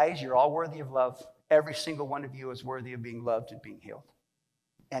with, guys, you're all worthy of love. Every single one of you is worthy of being loved and being healed.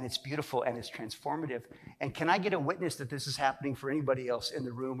 And it's beautiful and it's transformative. And can I get a witness that this is happening for anybody else in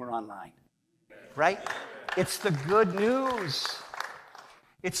the room or online? Right? It's the good news.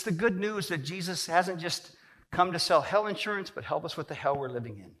 It's the good news that Jesus hasn't just come to sell hell insurance, but help us with the hell we're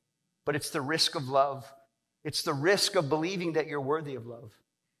living in. But it's the risk of love. It's the risk of believing that you're worthy of love.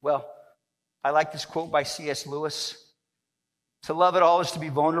 Well, I like this quote by C.S. Lewis. To love at all is to be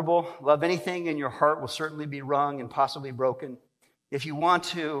vulnerable. Love anything and your heart will certainly be wrung and possibly broken. If you want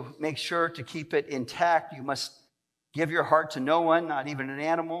to make sure to keep it intact, you must give your heart to no one, not even an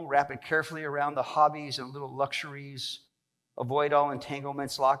animal. Wrap it carefully around the hobbies and little luxuries. Avoid all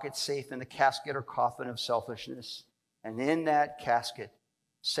entanglements. Lock it safe in the casket or coffin of selfishness. And in that casket,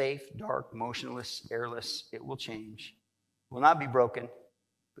 safe, dark, motionless, airless, it will change. It will not be broken.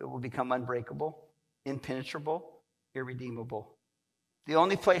 It will become unbreakable, impenetrable, irredeemable. The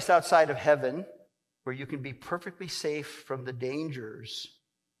only place outside of heaven where you can be perfectly safe from the dangers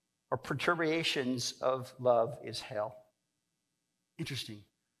or perturbations of love is hell. Interesting.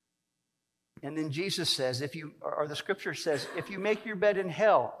 And then Jesus says, the scripture says, if you make your bed in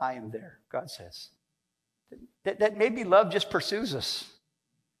hell, I am there, God says. That maybe love just pursues us.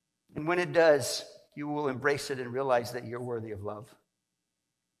 And when it does, you will embrace it and realize that you're worthy of love.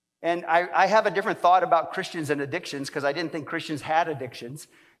 And I have a different thought about Christians and addictions because I didn't think Christians had addictions.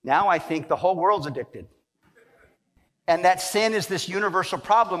 Now I think the whole world's addicted. And that sin is this universal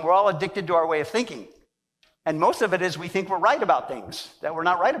problem. We're all addicted to our way of thinking. And most of it is we think we're right about things that we're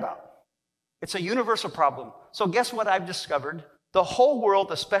not right about. It's a universal problem. So guess what I've discovered? The whole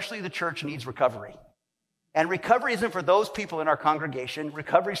world, especially the church, needs recovery. And recovery isn't for those people in our congregation.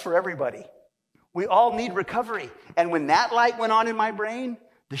 Recovery is for everybody. We all need recovery. And when that light went on in my brain,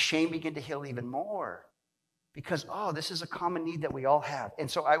 the shame began to heal even more. Because, this is a common need that we all have.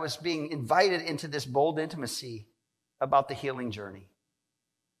 And so I was being invited into this bold intimacy about the healing journey.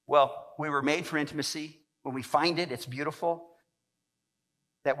 Well, we were made for intimacy. When we find it, it's beautiful.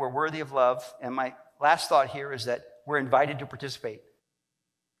 That we're worthy of love. And my last thought here is that we're invited to participate.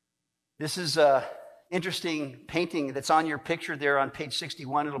 This is an interesting painting that's on your picture there on page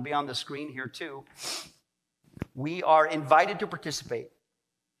 61. It'll be on the screen here too. We are invited to participate.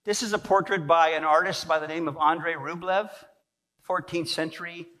 This is a portrait by an artist by the name of Andrei Rublev, 14th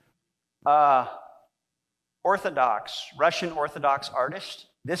century Russian Orthodox artist.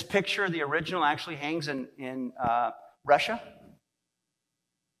 This picture, the original, actually hangs in Russia.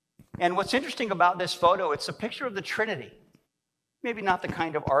 And what's interesting about this photo, it's a picture of the Trinity. Maybe not the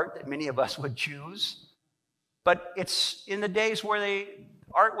kind of art that many of us would choose, but it's in the days where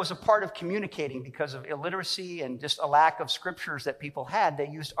art was a part of communicating because of illiteracy and just a lack of scriptures that people had. They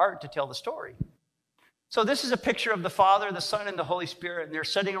used art to tell the story. So this is a picture of the Father, the Son, and the Holy Spirit, and they're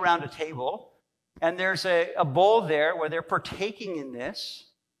sitting around a table, and there's a bowl there where they're partaking in this.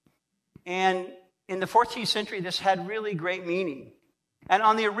 And in the 14th century, this had really great meaning. And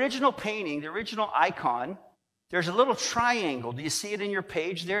on the original painting, the original icon, there's a little triangle. Do you see it in your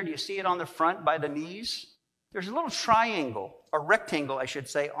page there? Do you see it on the front by the knees? There's a little triangle, a rectangle, I should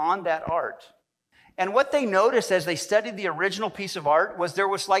say, on that art. And what they noticed as they studied the original piece of art was there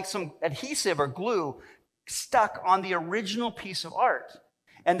was like some adhesive or glue stuck on the original piece of art.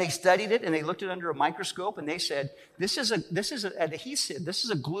 And they studied it and they looked at it under a microscope and they said, this is an adhesive, this is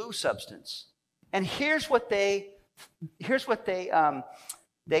a glue substance. And here's what they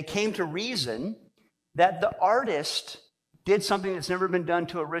came to reason, that the artist did something that's never been done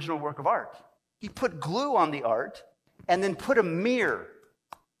to original work of art. He put glue on the art and then put a mirror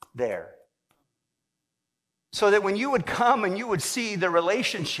there. So that when you would come and you would see the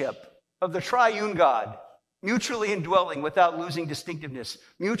relationship of the triune God, mutually indwelling without losing distinctiveness,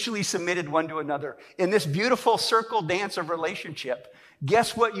 mutually submitted one to another, in this beautiful circle dance of relationship,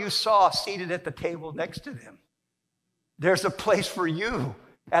 guess what you saw seated at the table next to them? There's a place for you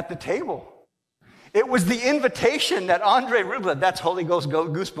at the table. It was the invitation that Andrei Rublev, that's Holy Ghost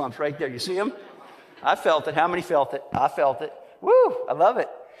goosebumps right there. You see him? I felt it. How many felt it? I felt it. Woo, I love it.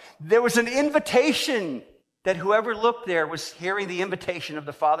 There was an invitation that whoever looked there was hearing the invitation of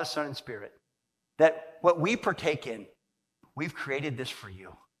the Father, Son, and Spirit. That what we partake in, we've created this for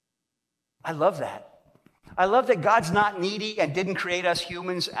you. I love that. I love that God's not needy and didn't create us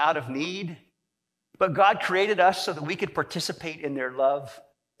humans out of need, but God created us so that we could participate in their love,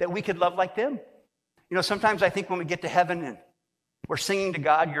 that we could love like them. You know, sometimes I think when we get to heaven and we're singing to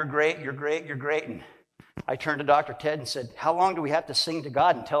God, you're great, you're great, you're great. And I turned to Dr. Ted and said, how long do we have to sing to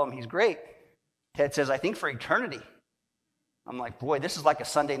God and tell him he's great? Ted says, I think for eternity. I'm like, boy, this is like a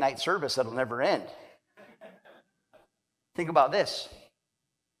Sunday night service that'll never end. Think about this.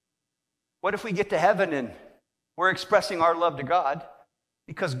 What if we get to heaven and we're expressing our love to God?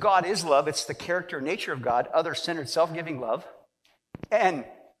 Because God is love. It's the character and nature of God, other-centered, self-giving love. And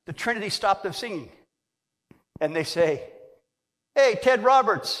the Trinity stopped them singing. And they say, hey, Ted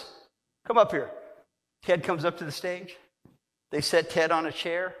Roberts, come up here. Ted comes up to the stage. They set Ted on a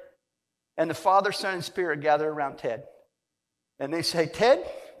chair. And the Father, Son, and Spirit gather around Ted. And they say, Ted,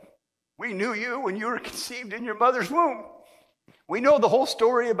 we knew you when you were conceived in your mother's womb. We know the whole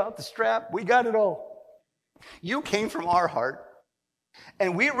story about the strap. We got it all. You came from our heart.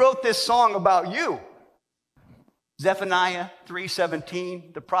 And we wrote this song about you. Zephaniah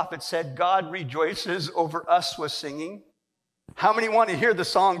 3:17, the prophet said, God rejoices over us with singing. How many want to hear the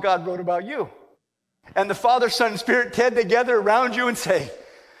song God wrote about you? And the Father, Son, and Spirit, Ted, they gather around you and say,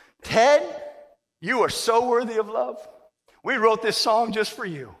 Ted, you are so worthy of love. We wrote this song just for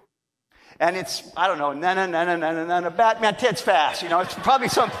you. And it's, I don't know, na-na-na-na-na-na-na, Batman, Ted's fast. You know, it's probably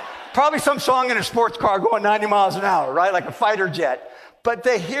some song in a sports car going 90 miles an hour, right? Like a fighter jet. But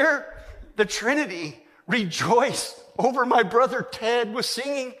they hear the Trinity rejoice over my brother Ted was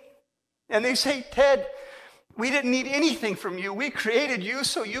singing. And they say, Ted, we didn't need anything from you. We created you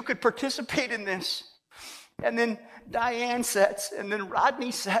so you could participate in this. And then Diane sits, and then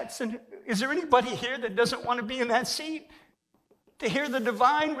Rodney sits. And is there anybody here that doesn't want to be in that seat? To hear the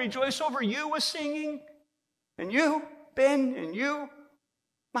divine rejoice over you was singing? And you, Ben, and you,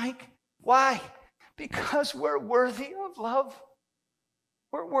 Mike. Why? Because we're worthy of love.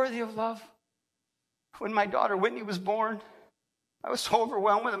 We're worthy of love. When my daughter Whitney was born, I was so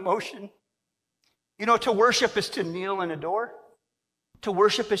overwhelmed with emotion. You know, to worship is to kneel and adore. To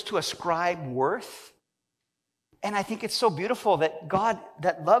worship is to ascribe worth. And I think it's so beautiful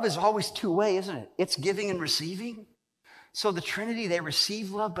that love is always two-way, isn't it? It's giving and receiving. So the Trinity, they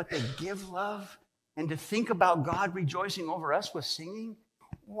receive love, but they give love. And to think about God rejoicing over us with singing,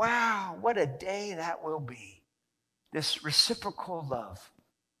 wow, what a day that will be. This reciprocal love.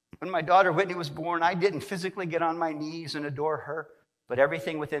 When my daughter Whitney was born, I didn't physically get on my knees and adore her, but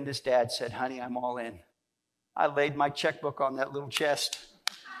everything within this dad said, honey, I'm all in. I laid my checkbook on that little chest.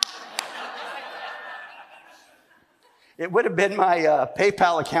 It would have been my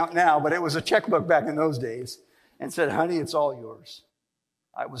PayPal account now, but it was a checkbook back in those days, and said, honey, it's all yours.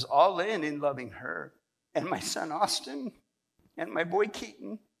 I was all in loving her and my son Austin and my boy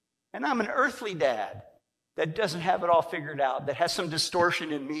Keaton. And I'm an earthly dad that doesn't have it all figured out, that has some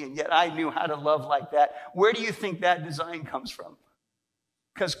distortion in me, and yet I knew how to love like that. Where do you think that design comes from?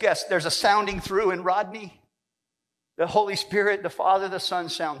 Because guess, there's a sounding through in Rodney. The Holy Spirit, the Father, the Son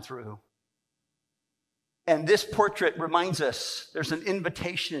sound through. And this portrait reminds us there's an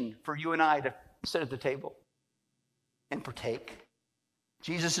invitation for you and I to sit at the table and partake.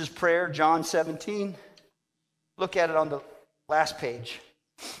 Jesus' prayer, John 17. Look at it on the last page.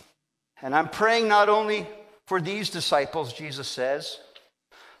 And I'm praying not only for these disciples, Jesus says,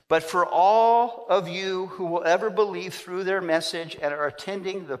 but for all of you who will ever believe through their message and are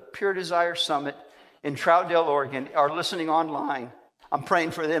attending the Pure Desire Summit in Troutdale, Oregon, are listening online. I'm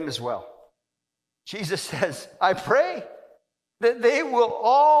praying for them as well. Jesus says, I pray that they will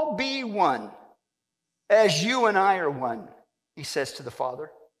all be one, as you and I are one, he says to the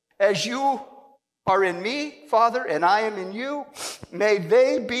Father. As you are in me, Father, and I am in you, may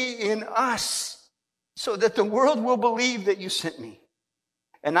they be in us, so that the world will believe that you sent me.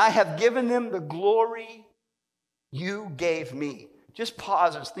 And I have given them the glory you gave me. Just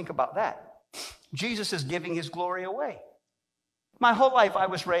pause and think about that. Jesus is giving his glory away. My whole life I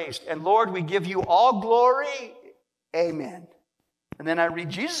was raised, and Lord, we give you all glory. Amen. And then I read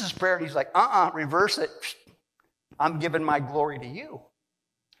Jesus' prayer, and he's like, reverse it. I'm giving my glory to you.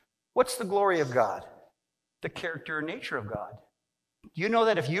 What's the glory of God? The character and nature of God. Do you know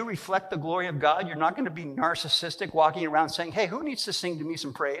that if you reflect the glory of God, you're not going to be narcissistic, walking around saying, hey, who needs to sing to me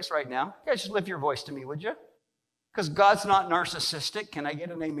some praise right now? You guys just lift your voice to me, would you? Because God's not narcissistic. Can I get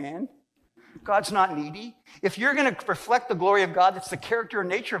an amen? God's not needy. If you're going to reflect the glory of God, it's the character and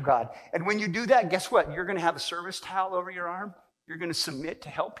nature of God. And when you do that, guess what? You're going to have a service towel over your arm. You're going to submit to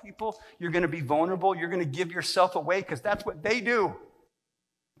help people. You're going to be vulnerable. You're going to give yourself away because that's what they do.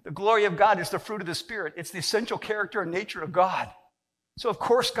 The glory of God is the fruit of the Spirit. It's the essential character and nature of God. So, of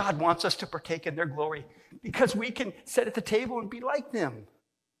course, God wants us to partake in their glory because we can sit at the table and be like them.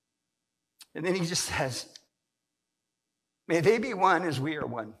 And then he just says, may they be one as we are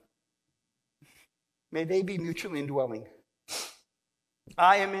one. May they be mutually indwelling.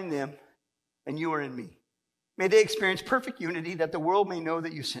 I am in them, and you are in me. May they experience perfect unity, that the world may know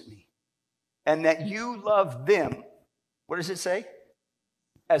that you sent me, and that you love them. What does it say?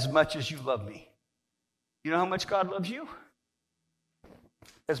 As much as you love me. You know how much God loves you?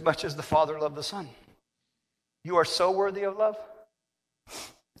 As much as the Father loved the Son. You are so worthy of love.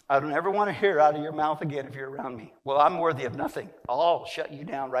 I don't ever want to hear out of your mouth again if you're around me, well, I'm worthy of nothing. I'll shut you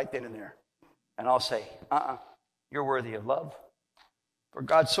down right then and there. And I'll say, you're worthy of love. For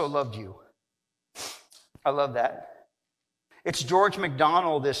God so loved you. I love that. It's George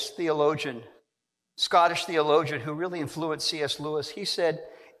MacDonald, this theologian, Scottish theologian who really influenced C.S. Lewis. He said,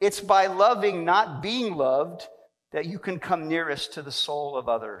 it's by loving, not being loved, that you can come nearest to the soul of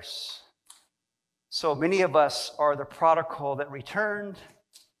others. So many of us are the prodigal that returned.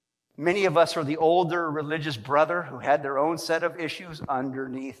 Many of us are the older religious brother who had their own set of issues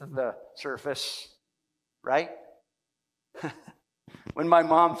underneath the surface, right? When my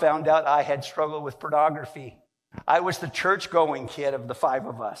mom found out I had struggled with pornography, I was the church-going kid of the 5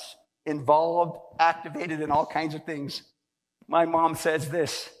 of us, involved, activated in all kinds of things. My mom says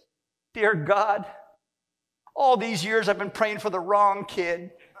this, "Dear God, all these years I've been praying for the wrong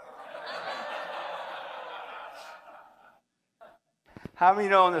kid." How many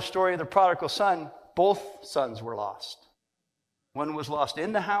know in the story of the prodigal son, both sons were lost? One was lost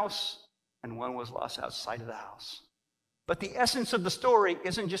in the house, and one was lost outside of the house. But the essence of the story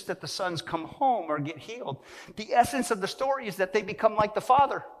isn't just that the sons come home or get healed. The essence of the story is that they become like the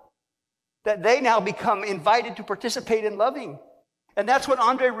father, that they now become invited to participate in loving. And that's what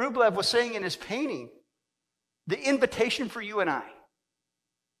Andrei Rublev was saying in his painting. The invitation for you and I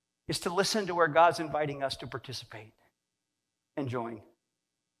is to listen to where God's inviting us to participate and join.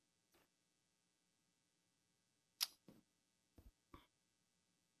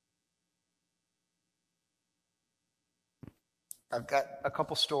 I've got a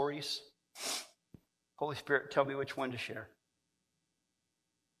couple stories. Holy Spirit, tell me which one to share.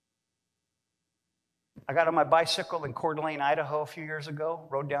 I got on my bicycle in Coeur d'Alene, Idaho a few years ago,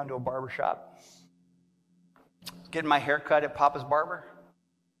 rode down to a barber shop, getting my hair cut at Papa's Barber.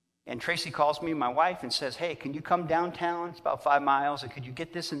 And Tracy calls me, my wife, and says, "Hey, can you come downtown? It's about 5 miles, and could you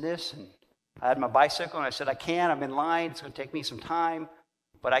get this and this?" And I had my bicycle, and I said, "I can. I'm in line. It's going to take me some time,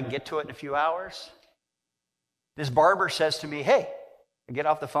 but I can get to it in a few hours." This barber says to me, "Hey," I get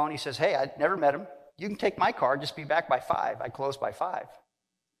off the phone. He says, "Hey, I never met him. You can take my car. Just be back by 5. I close by 5.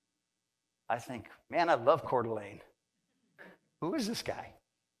 I think, man, I love Coeur d'Alene. Who is this guy?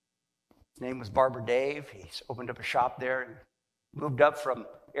 His name was Barber Dave. He's opened up a shop there and moved up from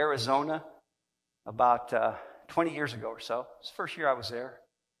Arizona about 20 years ago or so. It's the first year I was there.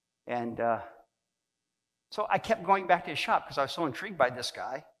 And so I kept going back to his shop because I was so intrigued by this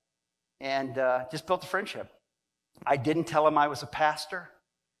guy and just built a friendship. I didn't tell him I was a pastor.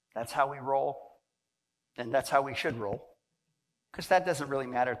 That's how we roll. And that's how we should roll. Because that doesn't really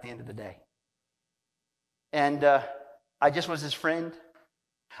matter at the end of the day. And I just was his friend.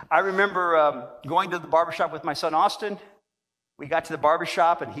 I remember going to the barbershop with my son Austin. We got to the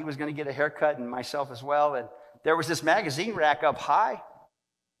barbershop and he was going to get a haircut and myself as well. And there was this magazine rack up high.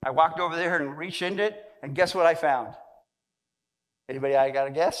 I walked over there and reached into it. And guess what I found? Anybody got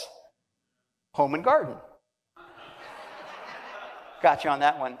a guess? Home and Garden. Got you on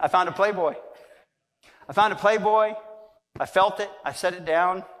that one. I found a Playboy. I felt it. I set it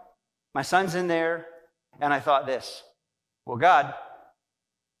down. My son's in there. And I thought this, well, God,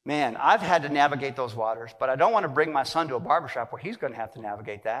 man, I've had to navigate those waters, but I don't want to bring my son to a barbershop where he's going to have to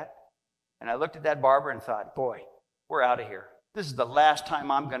navigate that. And I looked at that barber and thought, boy, we're out of here. This is the last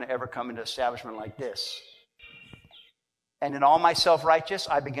time I'm going to ever come into an establishment like this. And in all my self-righteous,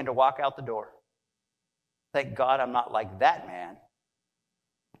 I began to walk out the door. Thank God I'm not like that man.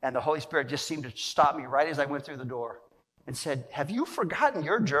 And the Holy Spirit just seemed to stop me right as I went through the door and said, "Have you forgotten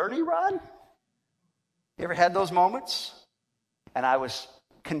your journey, Rod?" You ever had those moments? And I was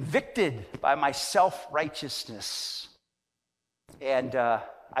convicted by my self-righteousness. And I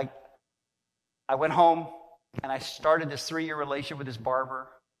went home and I started this 3-year relationship with this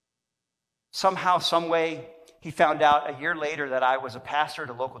barber. Somehow, some way, he found out a year later that I was a pastor at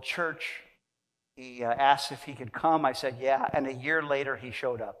a local church. He asked if he could come. I said, yeah. And a year later, he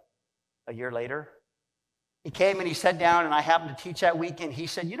showed up. A year later, he came and he sat down, and I happened to teach that weekend. He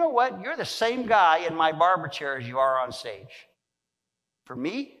said, "You know what? You're the same guy in my barber chair as you are on stage." For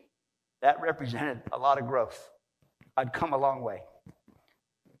me, that represented a lot of growth. I'd come a long way.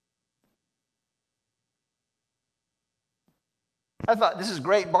 I thought, this is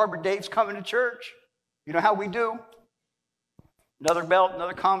great. Barber Dave's coming to church. You know how we do. Another belt,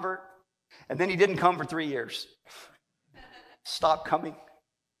 another convert. And then he didn't come for 3 years. Stopped coming.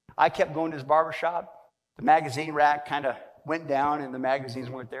 I kept going to his barbershop. The magazine rack kind of went down and the magazines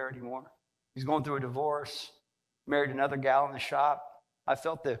weren't there anymore. He's going through a divorce, married another gal in the shop. I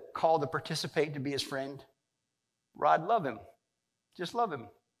felt the call to participate, to be his friend. Rod, love him. Just love him.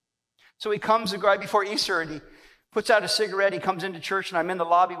 So he comes right before Easter and he puts out a cigarette. He comes into church and I'm in the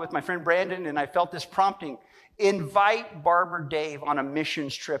lobby with my friend Brandon and I felt this prompting. Invite Barber Dave on a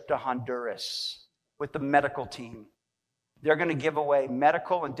missions trip to Honduras with the medical team. They're going to give away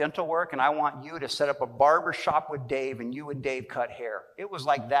medical and dental work, and I want you to set up a barber shop with Dave, and you and Dave cut hair. It was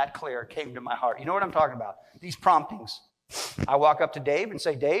like that clear. It came to my heart. You know what I'm talking about? These promptings. I walk up to Dave and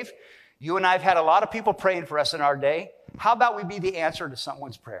say, "Dave, you and I have had a lot of people praying for us in our day. How about we be the answer to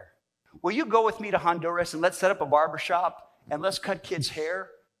someone's prayer? Will you go with me to Honduras and let's set up a barbershop and let's cut kids' hair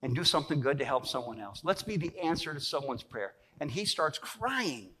and do something good to help someone else? Let's be the answer to someone's prayer. And he starts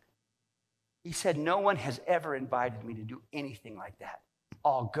crying. He said, no one has ever invited me to do anything like that.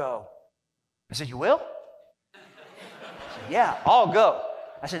 I'll go. I said, you will? He said, yeah, I'll go.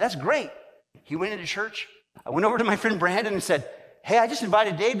 I said, that's great. He went into church. I went over to my friend Brandon and said, hey, I just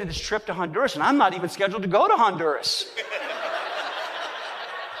invited Dave to this trip to Honduras, and I'm not even scheduled to go to Honduras.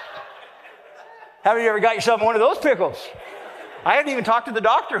 Haven't you ever got yourself in one of those pickles? I hadn't even talked to the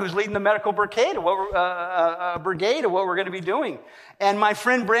doctor who's leading the medical brigade of what we're going to be doing. And my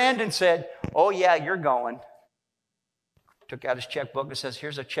friend Brandon said, oh, yeah, you're going. Took out his checkbook and says,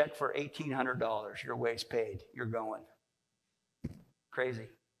 here's a check for $1,800. Your way's paid. You're going. Crazy.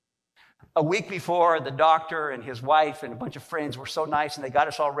 A week before, the doctor and his wife and a bunch of friends were so nice, and they got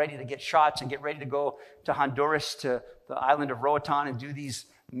us all ready to get shots and get ready to go to Honduras, to the island of Roatan, and do these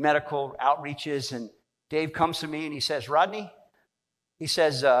medical outreaches. And Dave comes to me and he says, Rodney, he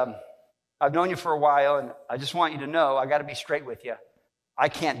says, I've known you for a while, and I just want you to know, I got to be straight with you. I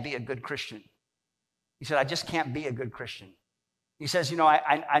can't be a good Christian. He said, I just can't be a good Christian. He says,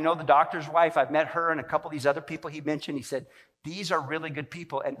 I know the doctor's wife. I've met her and a couple of these other people he mentioned. He said, these are really good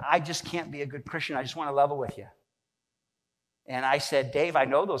people, and I just can't be a good Christian. I just want to level with you. And I said, Dave, I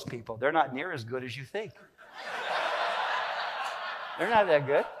know those people. They're not near as good as you think. They're not that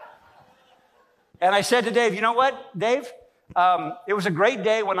good. And I said to Dave, you know what, Dave? It was a great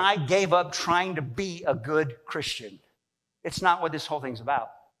day when I gave up trying to be a good Christian. It's not what this whole thing's about.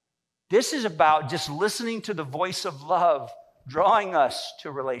 This is about just listening to the voice of love, drawing us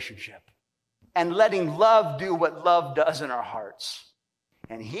to relationship, and letting love do what love does in our hearts.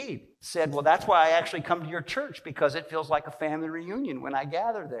 And he said, well, that's why I actually come to your church, because it feels like a family reunion when I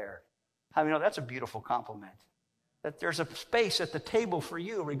gather there. I mean, that's a beautiful compliment. That there's a space at the table for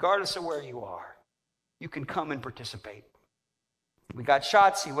you, regardless of where you are. You can come and participate. We got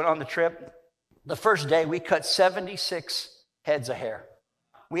shots. He went on the trip. The first day, we cut 76 heads of hair.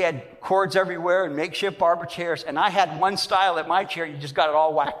 We had cords everywhere and makeshift barber chairs, and I had one style at my chair, you just got it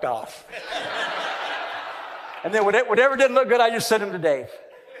all whacked off. And then whatever didn't look good, I just sent him to Dave.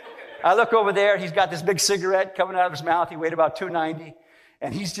 I look over there, he's got this big cigarette coming out of his mouth. He weighed about 290,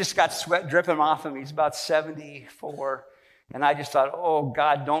 and he's just got sweat dripping off him. He's about 74. And I just thought, oh,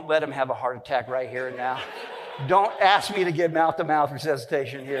 God, don't let him have a heart attack right here and now. Don't ask me to give mouth-to-mouth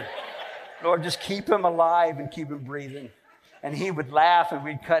resuscitation here. Lord, just keep him alive and keep him breathing. And he would laugh, and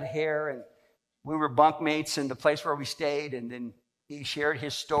we'd cut hair, and we were bunkmates in the place where we stayed. And then he shared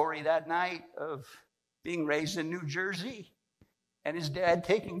his story that night of being raised in New Jersey and his dad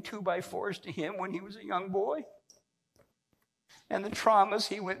taking 2x4s to him when he was a young boy, and the traumas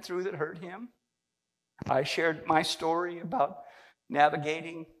he went through that hurt him. I shared my story about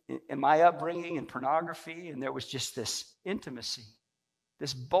navigating in my upbringing and pornography, and there was just this intimacy,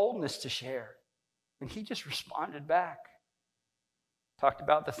 this boldness to share. And he just responded back. Talked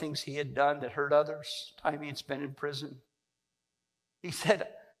about the things he had done that hurt others, time he had spent in prison. He said,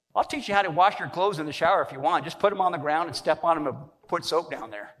 I'll teach you how to wash your clothes in the shower if you want. Just put them on the ground and step on them and put soap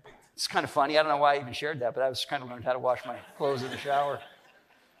down there. It's kind of funny. I don't know why I even shared that, but I was kind of learned how to wash my clothes in the shower.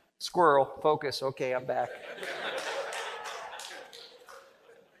 Squirrel, focus. Okay, I'm back.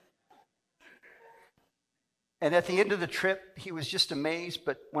 And at the end of the trip, he was just amazed,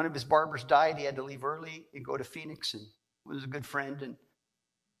 but one of his barbers died. He had to leave early and go to Phoenix, and was a good friend. And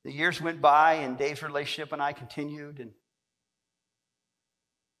the years went by, and Dave's relationship and I continued, and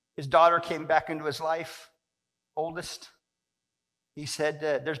his daughter came back into his life, oldest. He said,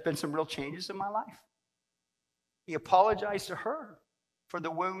 there's been some real changes in my life. He apologized to her for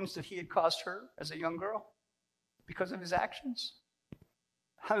the wounds that he had caused her as a young girl because of his actions.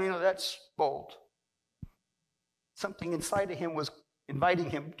 How do you know that's bold? Something inside of him was inviting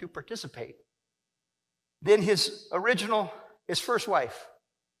him to participate. Then his first wife,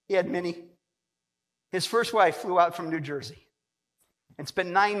 he had many. His first wife flew out from New Jersey and spent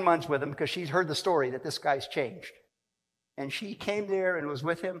 9 months with him because she'd heard the story that this guy's changed. And she came there and was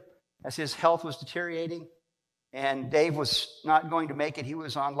with him as his health was deteriorating. And Dave was not going to make it. He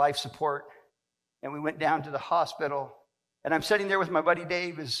was on life support. And we went down to the hospital. And I'm sitting there with my buddy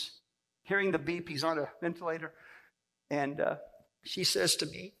Dave, is hearing the beep. He's on a ventilator. And she says to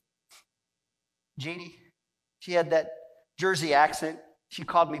me, Jeannie, she had that Jersey accent. She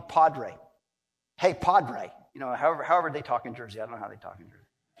called me Padre. Hey, Padre. You know, however they talk in Jersey. I don't know how they talk in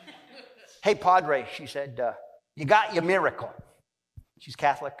Jersey. Hey, Padre, she said, you got your miracle. She's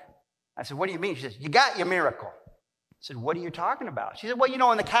Catholic. I said, what do you mean? She says, you got your miracle. I said, what are you talking about? She said, well, you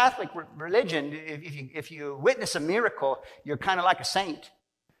know, in the Catholic religion, if you witness a miracle, you're kind of like a saint.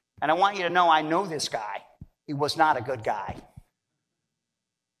 And I want you to know I know this guy. He was not a good guy.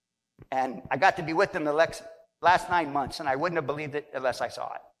 And I got to be with him the last 9 months, and I wouldn't have believed it unless I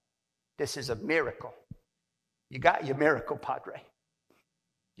saw it. This is a miracle. You got your miracle, Padre.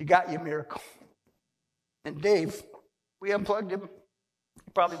 You got your miracle. And Dave, we unplugged him.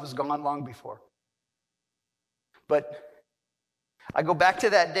 He probably was gone long before. But I go back to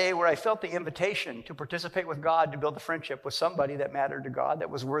that day where I felt the invitation to participate with God, to build a friendship with somebody that mattered to God, that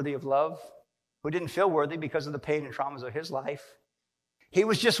was worthy of love, who didn't feel worthy because of the pain and traumas of his life. He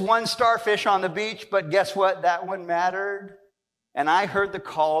was just one starfish on the beach, but guess what? That one mattered. And I heard the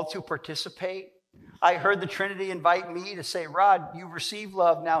call to participate. I heard the Trinity invite me to say, Rod, you receive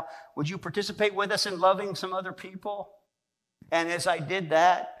love. Now, would you participate with us in loving some other people? And as I did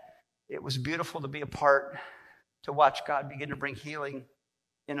that, it was beautiful to be a part, to watch God begin to bring healing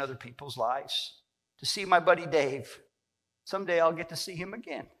in other people's lives. To see my buddy Dave. Someday I'll get to see him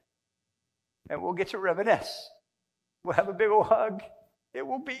again. And we'll get to reminisce. We'll have a big old hug. It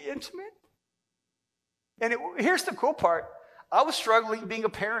will be intimate. And here's the cool part. I was struggling being a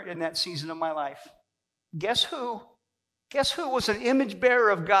parent in that season of my life. Guess who? Guess who was an image bearer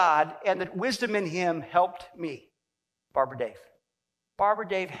of God, and the wisdom in him helped me? Barbara Dave. Barbara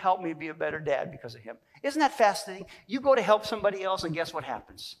Dave helped me be a better dad because of him. Isn't that fascinating? You go to help somebody else, and guess what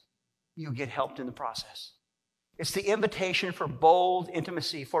happens? You get helped in the process. It's the invitation for bold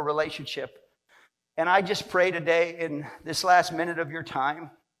intimacy, for relationship. And I just pray today in this last minute of your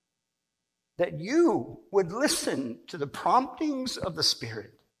time that you would listen to the promptings of the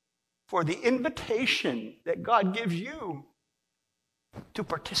Spirit for the invitation that God gives you to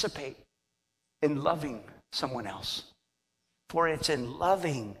participate in loving someone else. For it's in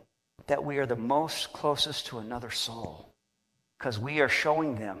loving that we are the most closest to another soul, because we are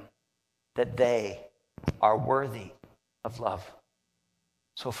showing them that they are worthy of love.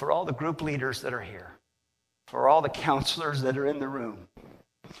 So for all the group leaders that are here, for all the counselors that are in the room,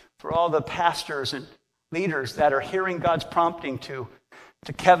 for all the pastors and leaders that are hearing God's prompting to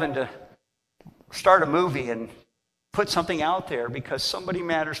Kevin to start a movie and put something out there because somebody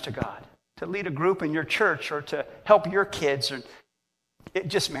matters to God, to lead a group in your church or to help your kids, or it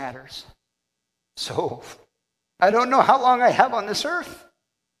just matters. So I don't know how long I have on this earth,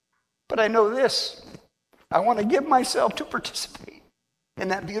 but I know this. I want to give myself to participate in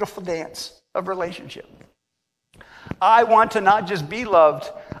that beautiful dance of relationship. I want to not just be loved,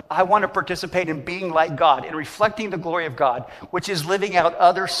 I want to participate in being like God, in reflecting the glory of God, which is living out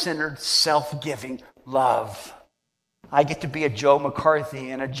other-centered, self-giving love. I get to be a Joe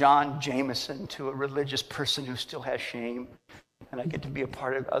McCarthy and a John Jameson to a religious person who still has shame, and I get to be a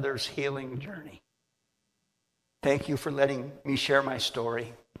part of others' healing journey. Thank you for letting me share my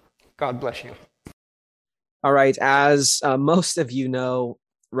story. God bless you. All right. As most of you know,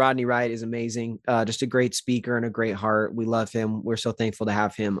 Rodney Wright is amazing. Just a great speaker and a great heart. We love him. We're so thankful to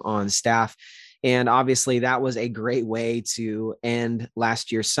have him on staff. And obviously that was a great way to end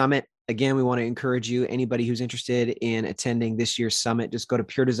last year's summit. Again, we want to encourage you, anybody who's interested in attending this year's summit, just go to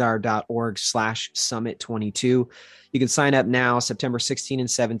puredesire.org/summit22. You can sign up now, September 16 and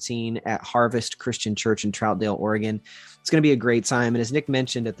 17 at Harvest Christian Church in Troutdale, Oregon. It's going to be a great time. And as Nick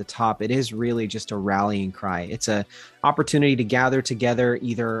mentioned at the top, it is really just a rallying cry. It's an opportunity to gather together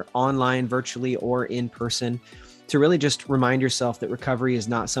either online, virtually, or in person to really just remind yourself that recovery is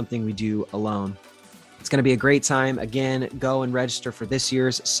not something we do alone. It's going to be a great time. Again, go and register for this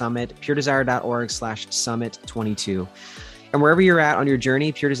year's summit, puredesire.org/summit22. And wherever you're at on your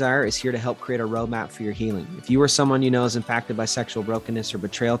journey, Pure Desire is here to help create a roadmap for your healing. If you or someone you know is impacted by sexual brokenness or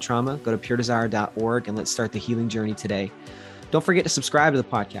betrayal trauma, go to puredesire.org and let's start the healing journey today. Don't forget to subscribe to the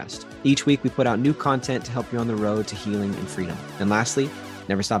podcast. Each week we put out new content to help you on the road to healing and freedom. And lastly,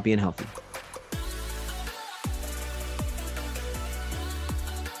 never stop being healthy.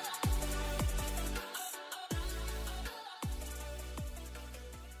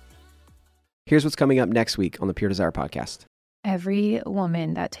 Here's what's coming up next week on the Pure Desire podcast. Every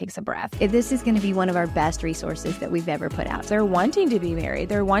woman that takes a breath. This is going to be one of our best resources that we've ever put out. They're wanting to be married.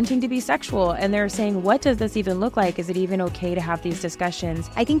 They're wanting to be sexual. And they're saying, what does this even look like? Is it even okay to have these discussions?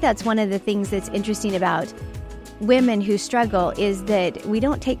 I think that's one of the things that's interesting about women who struggle is that we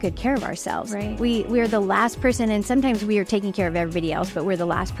don't take good care of ourselves. Right. We're the last person, and sometimes we are taking care of everybody else, but we're the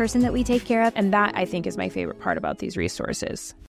last person that we take care of. And that, I think, is my favorite part about these resources.